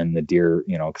and the deer,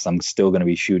 you know, because I'm still going to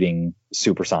be shooting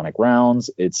supersonic rounds.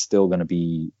 It's still going to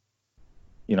be,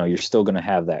 you know, you're still going to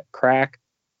have that crack.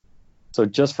 So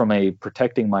just from a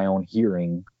protecting my own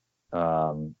hearing,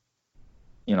 you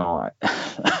know,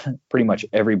 pretty much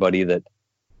everybody that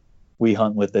we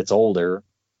hunt with that's older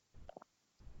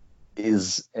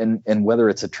is, and whether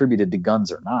it's attributed to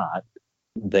guns or not,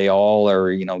 they all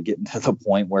are, you know, getting to the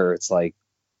point where it's like,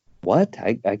 what?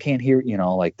 I can't hear, you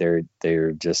know, like they're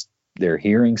just, their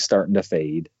hearing's starting to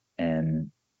fade,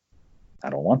 and I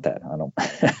don't want that. I don't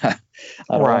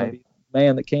want to be a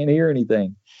man that can't hear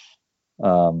anything.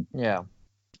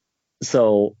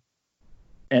 So,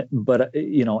 but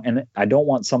you know, and I don't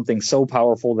want something so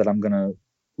powerful that I'm going to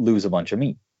lose a bunch of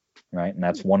meat. Right. And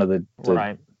that's one of the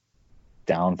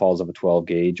downfalls of a 12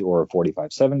 gauge or a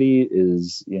 45-70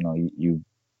 is, you know,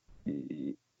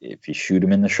 if you shoot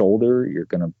them in the shoulder, you're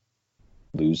going to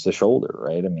lose the shoulder.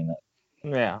 Right. I mean,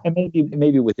 and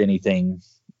maybe with anything,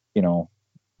 you know,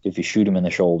 if you shoot them in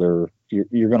the shoulder,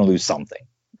 you're going to lose something.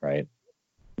 Right.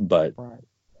 But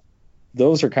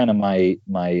those are kind of my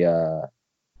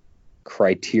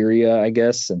criteria, I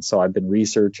guess. And so I've been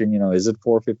researching, you know, is it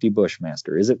 450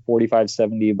 Bushmaster? Is it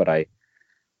 45-70? But I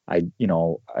you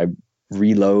know, I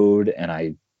reload and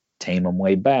I tame them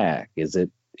way back. Is it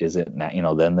not, you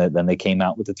know, then they came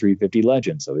out with the 350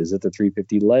 Legend. So is it the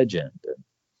 350 Legend?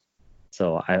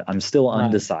 So I'm still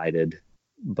undecided,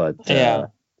 but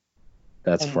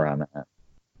that's where I'm at.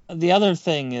 The other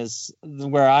thing is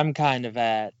where I'm kind of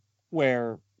at,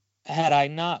 where had I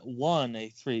not won a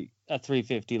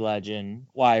 350 Legend,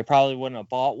 why I probably wouldn't have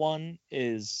bought one,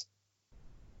 is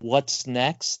what's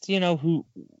next? You know,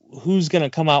 who's going to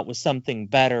come out with something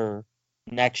better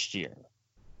next year?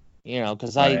 You know,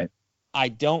 because I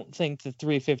don't think the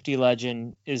 350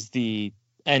 Legend is the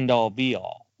end all be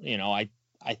all. You know, I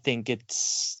think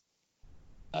it's,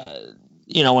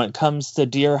 you know, when it comes to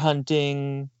deer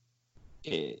hunting,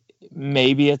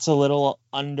 maybe it's a little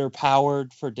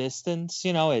underpowered for distance.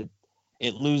 You know, it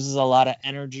loses a lot of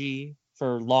energy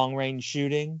for long range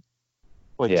shooting,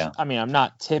 which, I mean, I'm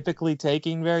not typically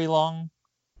taking very long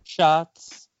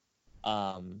shots.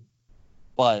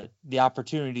 But the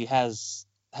opportunity has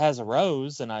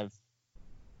arose, and I've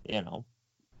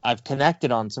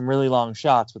connected on some really long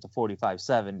shots with the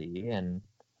 45-70, and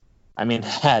I mean,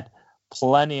 had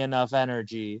plenty enough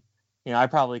energy. You know, I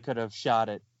probably could have shot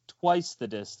it twice the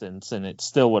distance, and it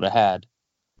still would have had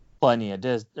plenty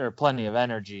of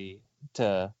energy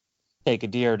to take a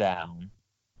deer down.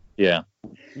 Yeah.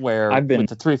 Where with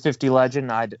the 350 Legend,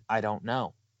 I don't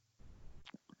know.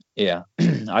 Yeah,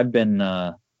 I've been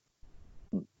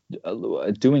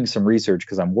doing some research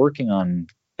because I'm working on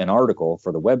an article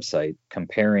for the website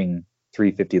comparing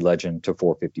 350 Legend to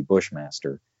 450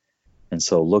 Bushmaster. And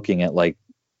so looking at, like,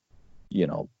 you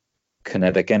know,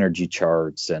 kinetic energy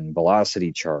charts and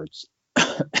velocity charts.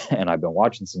 And I've been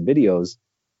watching some videos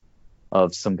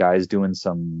of some guys doing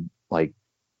some like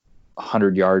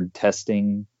 100-yard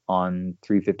testing on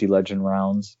 350 Legend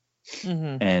rounds.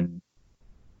 And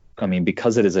I mean,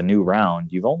 because it is a new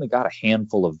round, you've only got a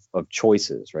handful of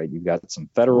choices, right? You've got some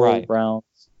Federal rounds,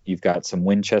 you've got some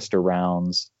Winchester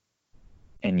rounds,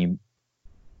 and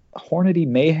Hornady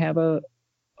may have a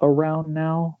round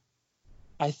now.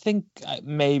 I think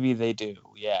maybe they do,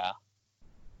 yeah.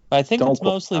 But I think it's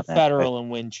mostly Federal and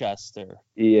Winchester.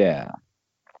 Yeah.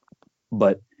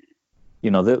 But,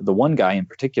 the one guy in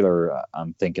particular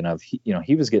I'm thinking of,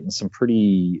 he was getting some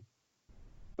pretty,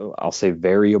 I'll say,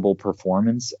 variable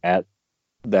performance at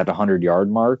that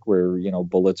 100-yard mark where,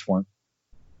 bullets weren't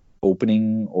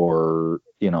opening or,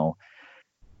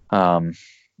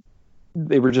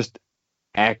 they were just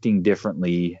acting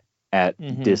differently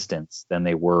at distance than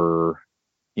they were,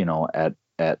 at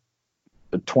a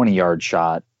 20-yard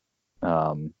shot.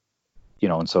 And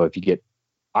so if you get,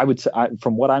 I would say,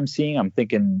 from what I'm seeing, I'm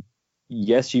thinking,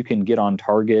 yes, you can get on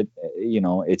target.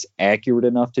 It's accurate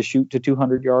enough to shoot to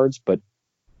 200 yards, but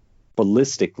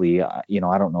ballistically,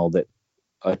 I don't know that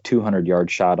a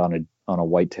 200-yard shot on a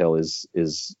whitetail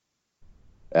is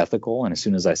ethical. And as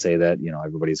soon as I say that,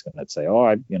 everybody's going to say, oh,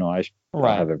 I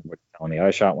have everybody telling me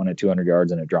I shot one at 200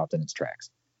 yards and it dropped in its tracks.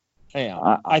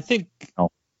 Yeah, I think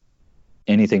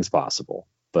anything's possible,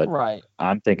 but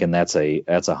I'm thinking that's a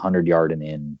 100-yard and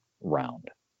in round.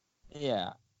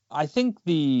 Yeah, I think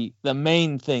the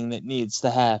main thing that needs to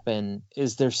happen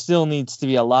is there still needs to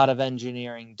be a lot of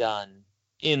engineering done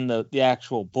in the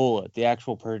actual bullet, the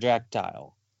actual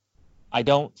projectile. I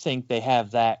don't think they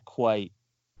have that quite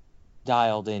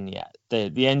dialed in yet.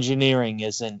 The engineering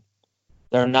isn't,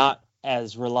 they're not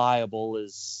as reliable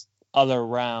as other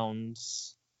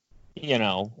rounds,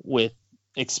 with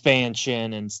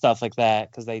expansion and stuff like that,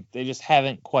 because they just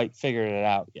haven't quite figured it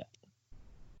out yet.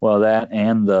 Well, that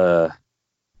and the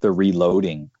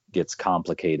reloading gets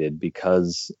complicated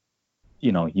because,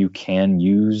 you can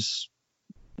use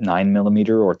 9mm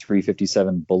or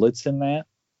 357 bullets in that.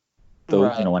 Though,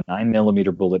 a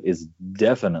 9mm bullet is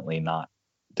definitely not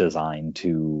designed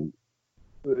to,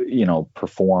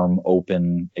 perform,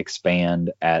 open,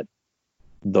 expand at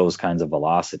those kinds of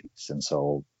velocities. And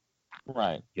so,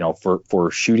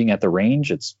 for shooting at the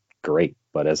range, it's great.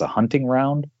 But as a hunting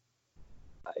round,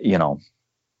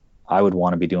 I would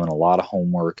want to be doing a lot of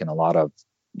homework and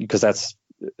because that's,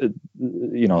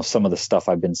 some of the stuff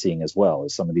I've been seeing as well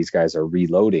is some of these guys are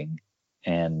reloading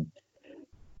and,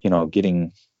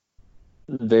 getting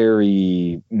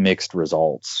very mixed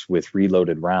results with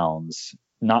reloaded rounds,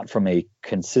 not from a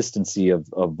consistency of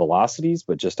velocities,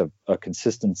 but just a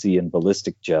consistency in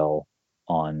ballistic gel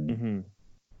on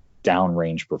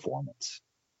downrange performance.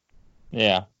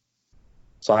 Yeah.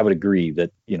 So I would agree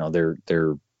that,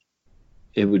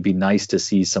 it would be nice to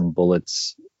see some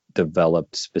bullets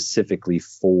developed specifically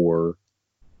for,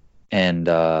 and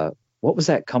what was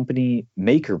that company?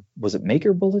 Was it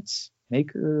Maker Bullets?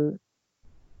 Maker?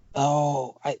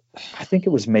 Oh, I think it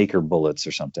was Maker Bullets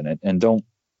or something. And don't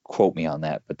quote me on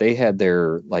that, but they had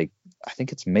their, I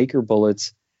think it's Maker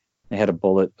Bullets. They had a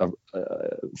bullet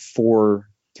for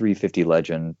 350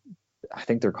 Legend. I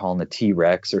think they're calling the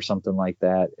T-Rex or something like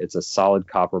that. It's a solid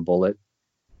copper bullet.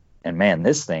 And man,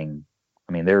 this thing,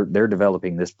 I mean, they're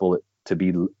developing this bullet to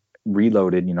be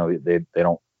reloaded. They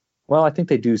don't. Well, I think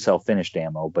they do sell finished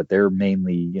ammo, but they're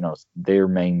mainly, their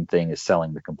main thing is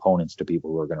selling the components to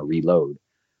people who are going to reload.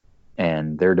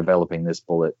 And they're developing this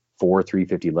bullet for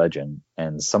 350 Legend.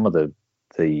 And some of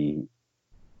the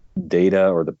data,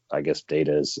 or I guess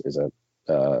data is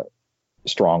a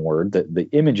strong word. The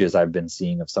images I've been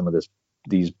seeing of some of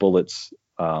these bullets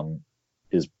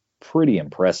is pretty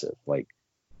impressive. Like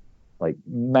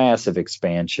massive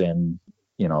expansion,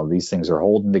 these things are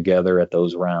holding together at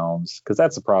those rounds, because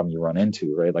that's the problem you run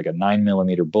into, right? Like a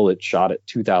 9mm bullet shot at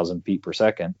 2,000 feet per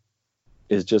second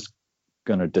is just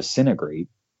going to disintegrate.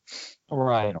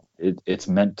 Right. It's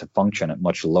meant to function at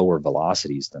much lower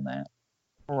velocities than that.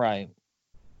 Right.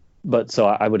 But so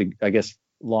I guess,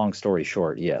 long story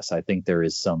short, yes, I think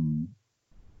there's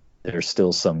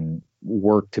still some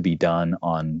work to be done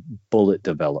on bullet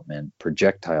development,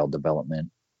 projectile development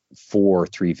for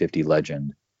 350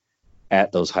 Legend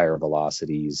at those higher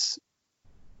velocities,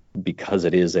 because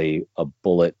it is a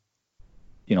bullet,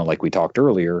 like we talked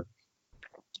earlier,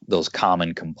 those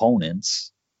common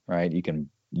components, right? You can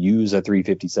use a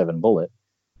 357 bullet.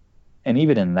 And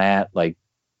even in that,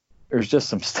 there's just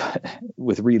some stuff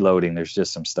with reloading. There's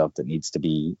just some stuff that needs to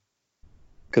be,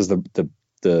 because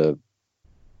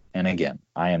and again,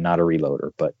 I am not a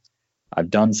reloader, but I've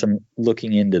done some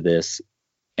looking into this,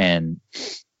 and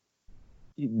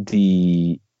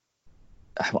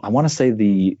I want to say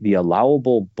the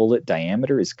allowable bullet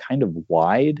diameter is kind of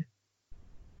wide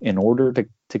in order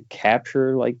to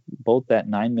capture like both that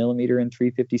 9mm and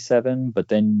 357, but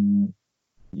then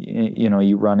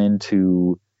you run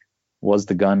into, was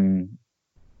the gun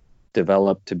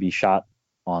developed to be shot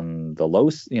on the low,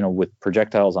 with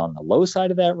projectiles on the low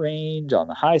side of that range, on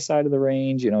the high side of the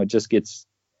range? It just gets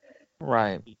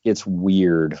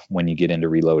weird when you get into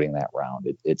reloading that round.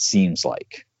 It seems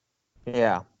like.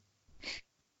 Yeah.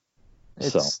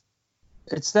 It's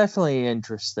definitely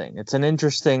interesting. It's an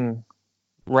interesting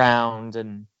round,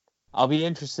 and I'll be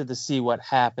interested to see what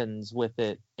happens with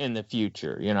it in the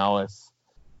future. If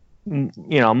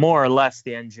more or less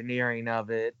the engineering of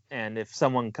it, and if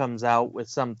someone comes out with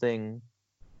something,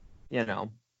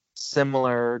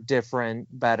 similar, different,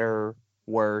 better,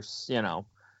 worse,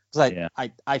 because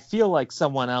I feel like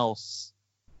someone else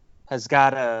has got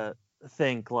to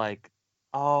think like,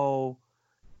 oh,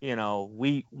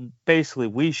 we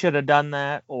should have done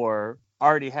that, or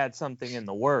already had something in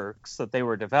the works that they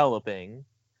were developing,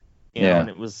 and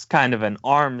it was kind of an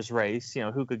arms race,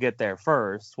 who could get there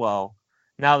first. Well,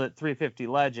 now that 350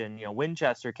 Legend,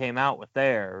 Winchester came out with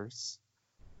theirs,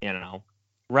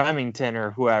 Remington or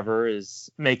whoever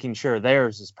is making sure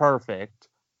theirs is perfect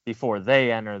before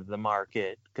they enter the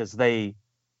market, because they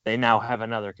now have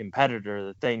another competitor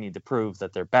that they need to prove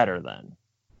that they're better than,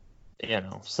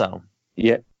 so.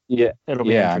 Yeah. It'll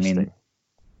be interesting. I mean,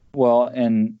 well,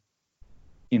 and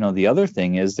the other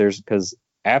thing is because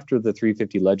after the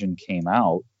 350 Legend came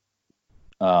out,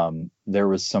 there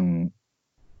was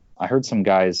I heard some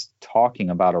guys talking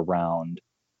about a round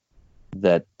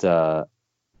that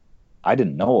I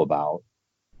didn't know about,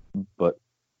 but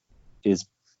is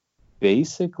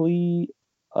basically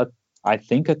I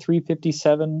think a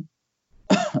 357,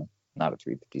 not a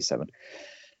 357,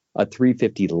 a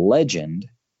 350 Legend,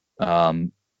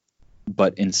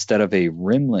 but instead of a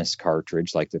rimless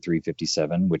cartridge like the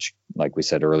 357, which, like we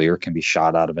said earlier, can be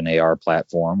shot out of an AR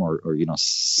platform or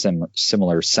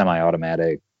similar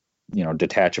semi-automatic,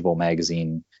 detachable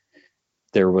magazine,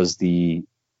 there is the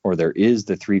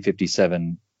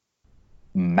 357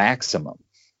 Maximum,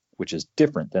 which is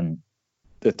different than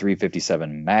the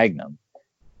 357 Magnum.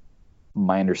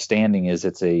 My understanding is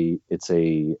it's a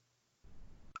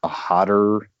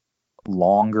hotter,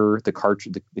 longer, the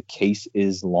cartridge, the case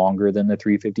is longer than the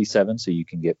 357, so you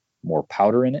can get more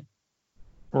powder in it,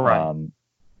 right?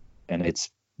 And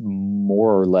it's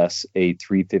more or less a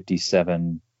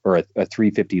 357 or a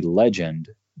 350 Legend,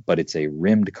 but it's a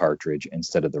rimmed cartridge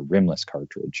instead of the rimless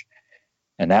cartridge,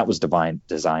 and that was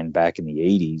designed back in the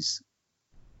 80s.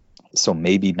 So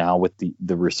maybe now with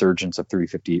the resurgence of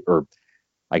 350, or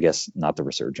I guess not the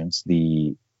resurgence,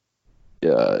 the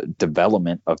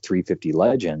development of 350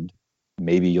 Legend,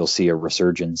 maybe you'll see a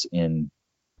resurgence in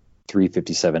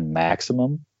 357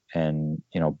 Maximum, and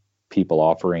people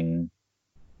offering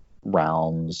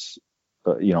rounds,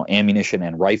 ammunition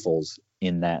and rifles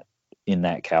in that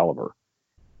caliber,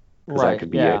 because that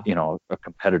could be a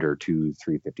competitor to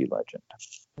 350 Legend.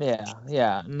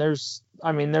 Yeah, and there's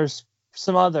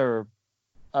some other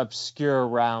obscure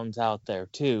rounds out there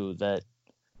too that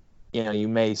you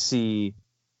may see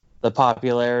the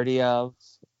popularity of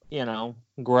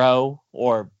grow,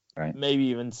 or right. Maybe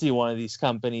even see one of these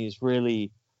companies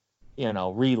really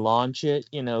relaunch it,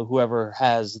 whoever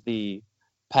has the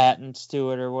patents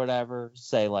to it or whatever,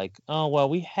 say like, oh well,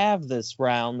 we have this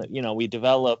round that we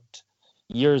developed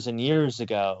years and years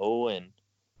ago, and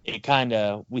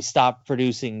we stopped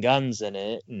producing guns in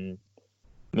it, and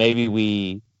maybe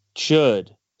we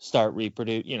should start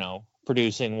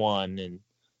producing one and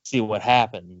see what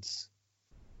happens.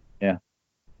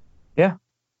 Yeah.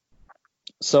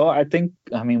 So I think,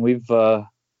 we've been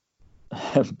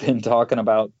talking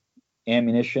about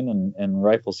ammunition and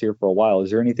rifles here for a while. Is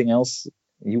there anything else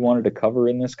you wanted to cover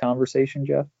in this conversation,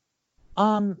 Jeff?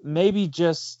 Maybe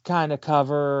just kind of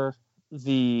cover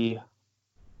the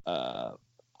I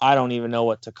don't even know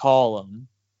what to call them,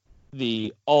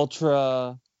 the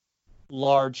ultra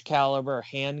large caliber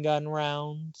handgun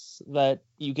rounds that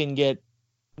you can get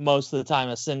most of the time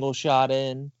a single shot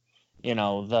in,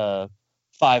 the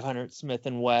 500 Smith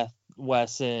 &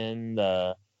 Wesson,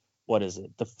 the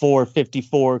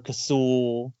 454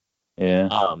 Casull. Yeah.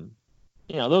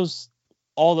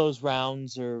 All those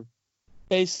rounds are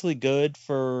basically good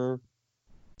for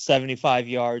 75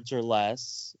 yards or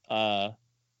less. The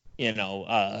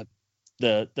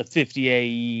 50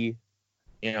 AE,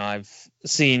 I've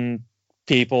seen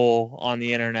people on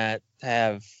the internet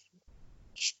have,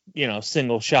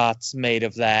 single shots made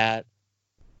of that.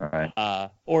 All right.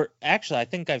 Or actually, I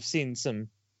think I've seen some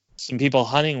people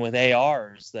hunting with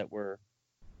ARs that were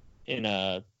in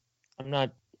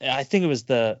I think it was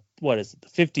the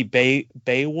 50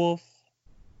 Beowulf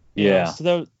Yeah.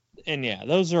 So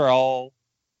those are all.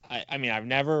 I mean, I've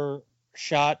never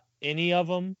shot any of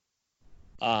them,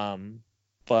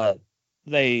 but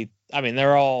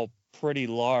they're all pretty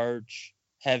large,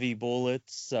 heavy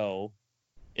bullets. So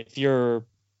if you're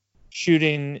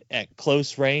shooting at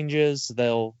close ranges,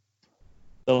 they'll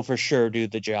for sure do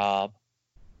the job.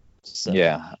 So.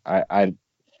 Yeah, I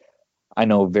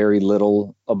know very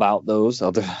little about those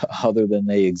other than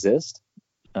they exist.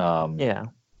 Yeah.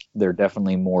 They're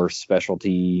definitely more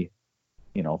specialty.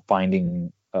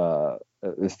 Finding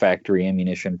factory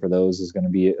ammunition for those is going to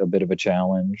be a bit of a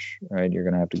challenge, right? You're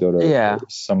going to have to go to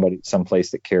someplace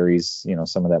that carries,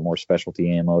 some of that more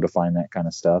specialty ammo to find that kind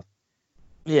of stuff.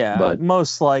 Yeah, but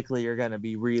most likely you're going to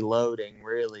be reloading,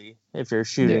 really, if you're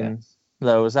shooting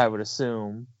those, I would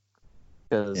assume.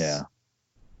 Because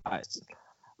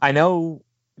I know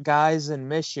guys in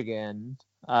Michigan,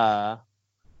 they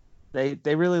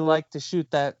really like to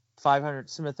shoot that 500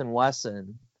 Smith &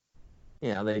 Wesson.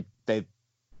 That's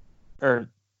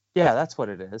what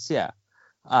it is. Yeah.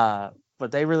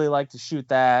 But they really like to shoot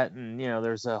that. And,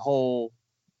 there's a whole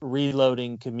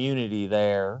reloading community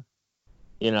there.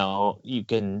 You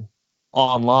can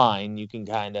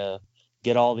kind of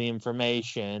get all the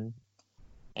information,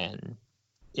 and,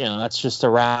 that's just a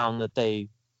round that they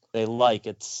like.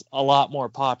 It's a lot more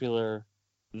popular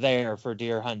there for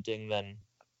deer hunting than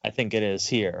I think it is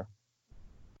here.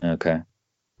 Okay.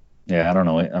 Yeah, I don't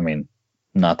know. I mean,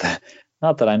 not that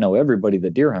I know everybody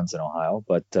that deer hunts in Ohio,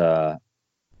 but I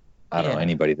don't know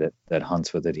anybody that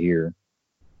hunts with it here.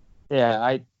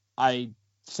 Yeah, I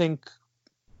think,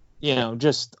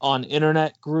 just on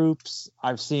internet groups,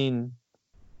 I've seen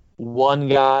one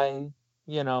guy,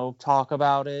 talk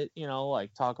about it,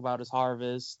 talk about his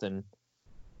harvest, and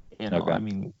I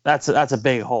mean, that's a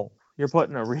big hole. You're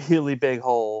putting a really big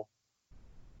hole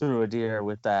through a deer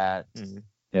with that. And,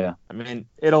 yeah. I mean,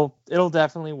 it'll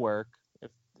definitely work.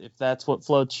 If that's what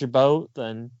floats your boat,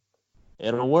 then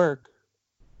it'll work.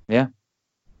 Yeah.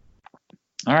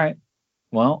 All right.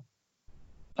 Well,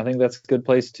 I think that's a good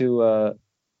place to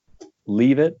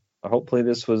leave it. Hopefully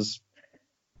this was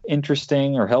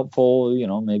interesting or helpful.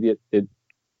 Maybe it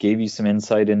gave you some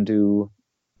insight into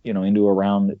a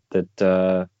round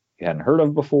that you hadn't heard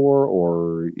of before,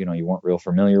 or, you weren't real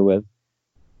familiar with.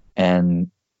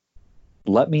 And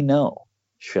let me know.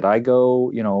 Should I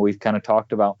go, we've kind of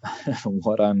talked about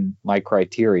my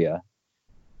criteria.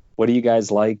 What do you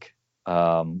guys like?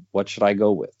 What should I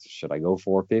go with? Should I go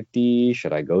 450?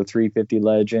 Should I go 350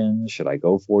 Legends? Should I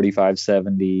go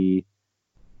 4570?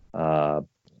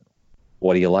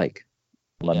 What do you like?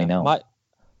 Let me know.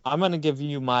 I'm going to give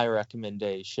you my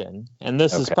recommendation. And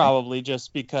this is probably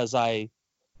just because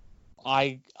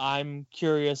I'm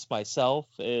curious myself.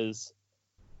 Is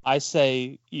I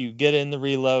say you get in the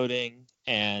reloading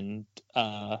and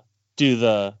do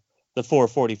the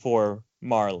 444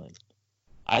 Marlin.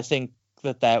 I think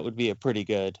that would be a pretty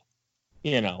good,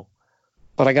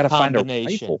 but I got to find a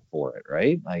rifle for it,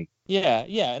 right? And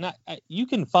you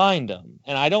can find them,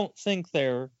 and I don't think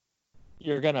you're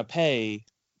gonna pay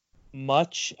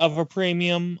much of a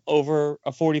premium over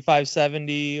a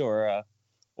 4570 or a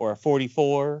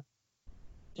 44,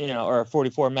 or a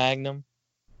 44 Magnum,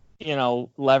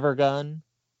 lever gun.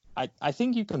 I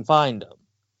think you can find them.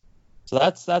 So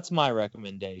that's my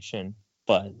recommendation,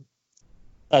 but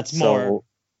that's more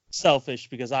selfish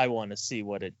because I want to see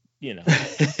what it,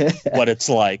 what it's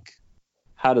like.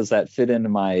 How does that fit into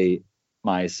my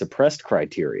suppressed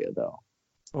criteria though?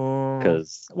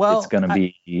 Because it's going to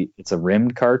be, it's a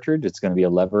rimmed cartridge. It's going to be a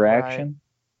lever action.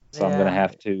 So I'm going to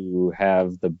have to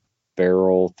have the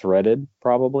barrel threaded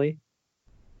probably.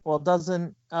 Well,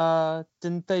 didn't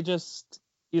they just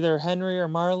either Henry or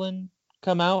Marlin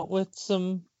come out with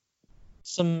some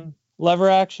lever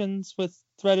actions with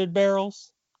threaded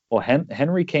barrels? Well,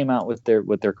 Henry came out with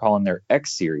what they're calling their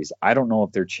X series. I don't know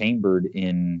if they're chambered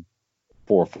in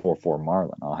 444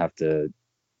 Marlin. I'll have to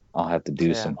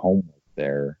do some homework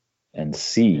there and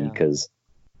see, because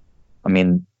I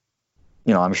mean,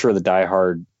 I'm sure the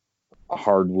diehard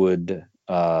hardwood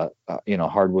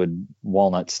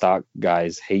walnut stock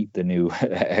guys hate the new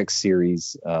X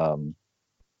series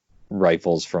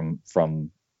rifles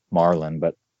from Marlin,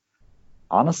 but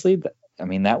honestly,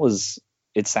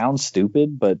 it sounds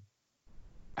stupid, but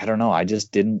I don't know. I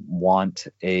just didn't want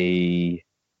a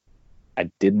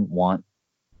lever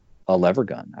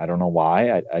gun. I don't know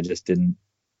why. I just didn't.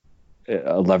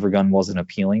 A lever gun wasn't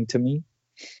appealing to me.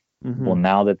 Mm-hmm. Well,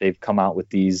 now that they've come out with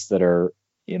these that are,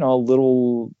 a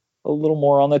little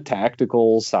more on the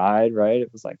tactical side, right?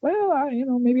 It was like, well,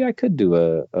 maybe I could do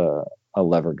a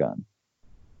lever gun.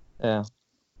 Yeah.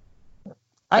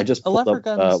 I just a lever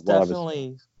gun is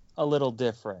definitely a little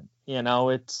different. You know,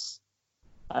 it's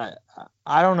I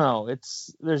don't know.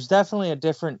 There's definitely a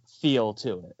different feel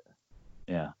to it.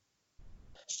 Yeah.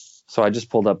 So I just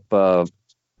pulled up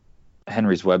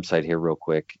Henry's website here real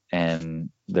quick, and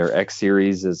their X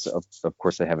series is, of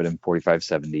course, they have it in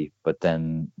 4570, but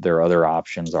then their other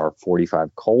options are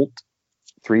 45 Colt,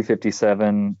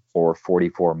 357, or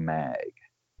 44 Mag.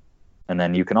 And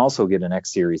then you can also get an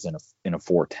X series in a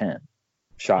 410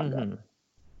 shotgun.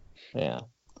 Mm-hmm. Yeah.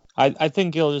 I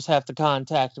think you'll just have to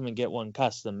contact them and get one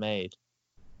custom made.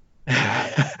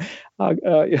 I'll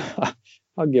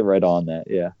get right on that.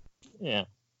 Yeah. Yeah.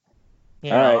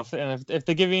 All right. If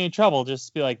they give you any trouble,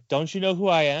 just be like, "Don't you know who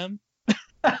I am?"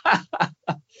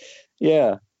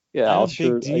 Yeah. I'll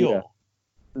big deal. Yeah.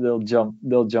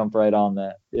 They'll jump right on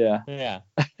that. Yeah. Yeah.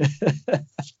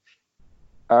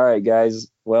 All right,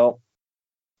 guys. Well,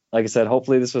 like I said,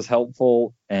 hopefully this was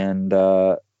helpful, and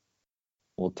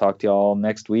we'll talk to y'all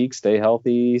next week. Stay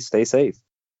healthy, stay safe.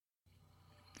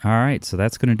 All right, so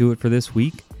that's going to do it for this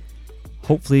week.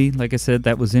 Hopefully, like I said,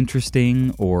 that was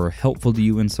interesting or helpful to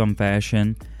you in some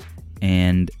fashion.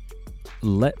 And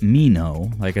let me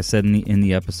know, like I said in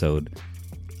the episode,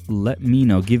 let me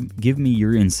know, give me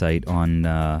your insight on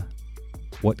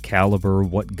what caliber,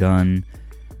 what gun,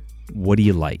 what do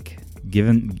you like?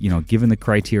 Given the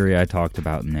criteria I talked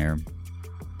about in there,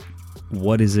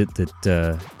 what is it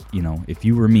that, if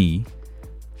you were me,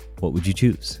 what would you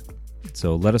choose?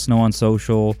 So let us know on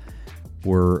social.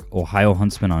 We're Ohio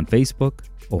Huntsman on Facebook,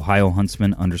 Ohio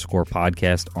Huntsman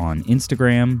 _podcast on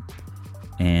Instagram,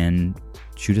 and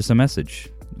shoot us a message.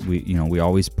 We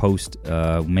always post,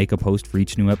 make a post for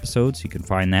each new episode, so you can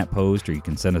find that post, or you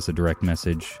can send us a direct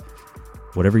message.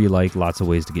 Whatever you like, lots of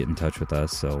ways to get in touch with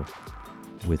us. So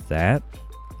with that,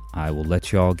 I will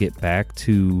let you all get back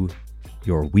to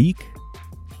your week.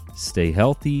 Stay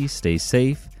healthy, stay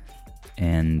safe,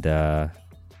 and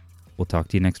we'll talk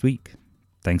to you next week.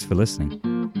 Thanks for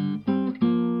listening.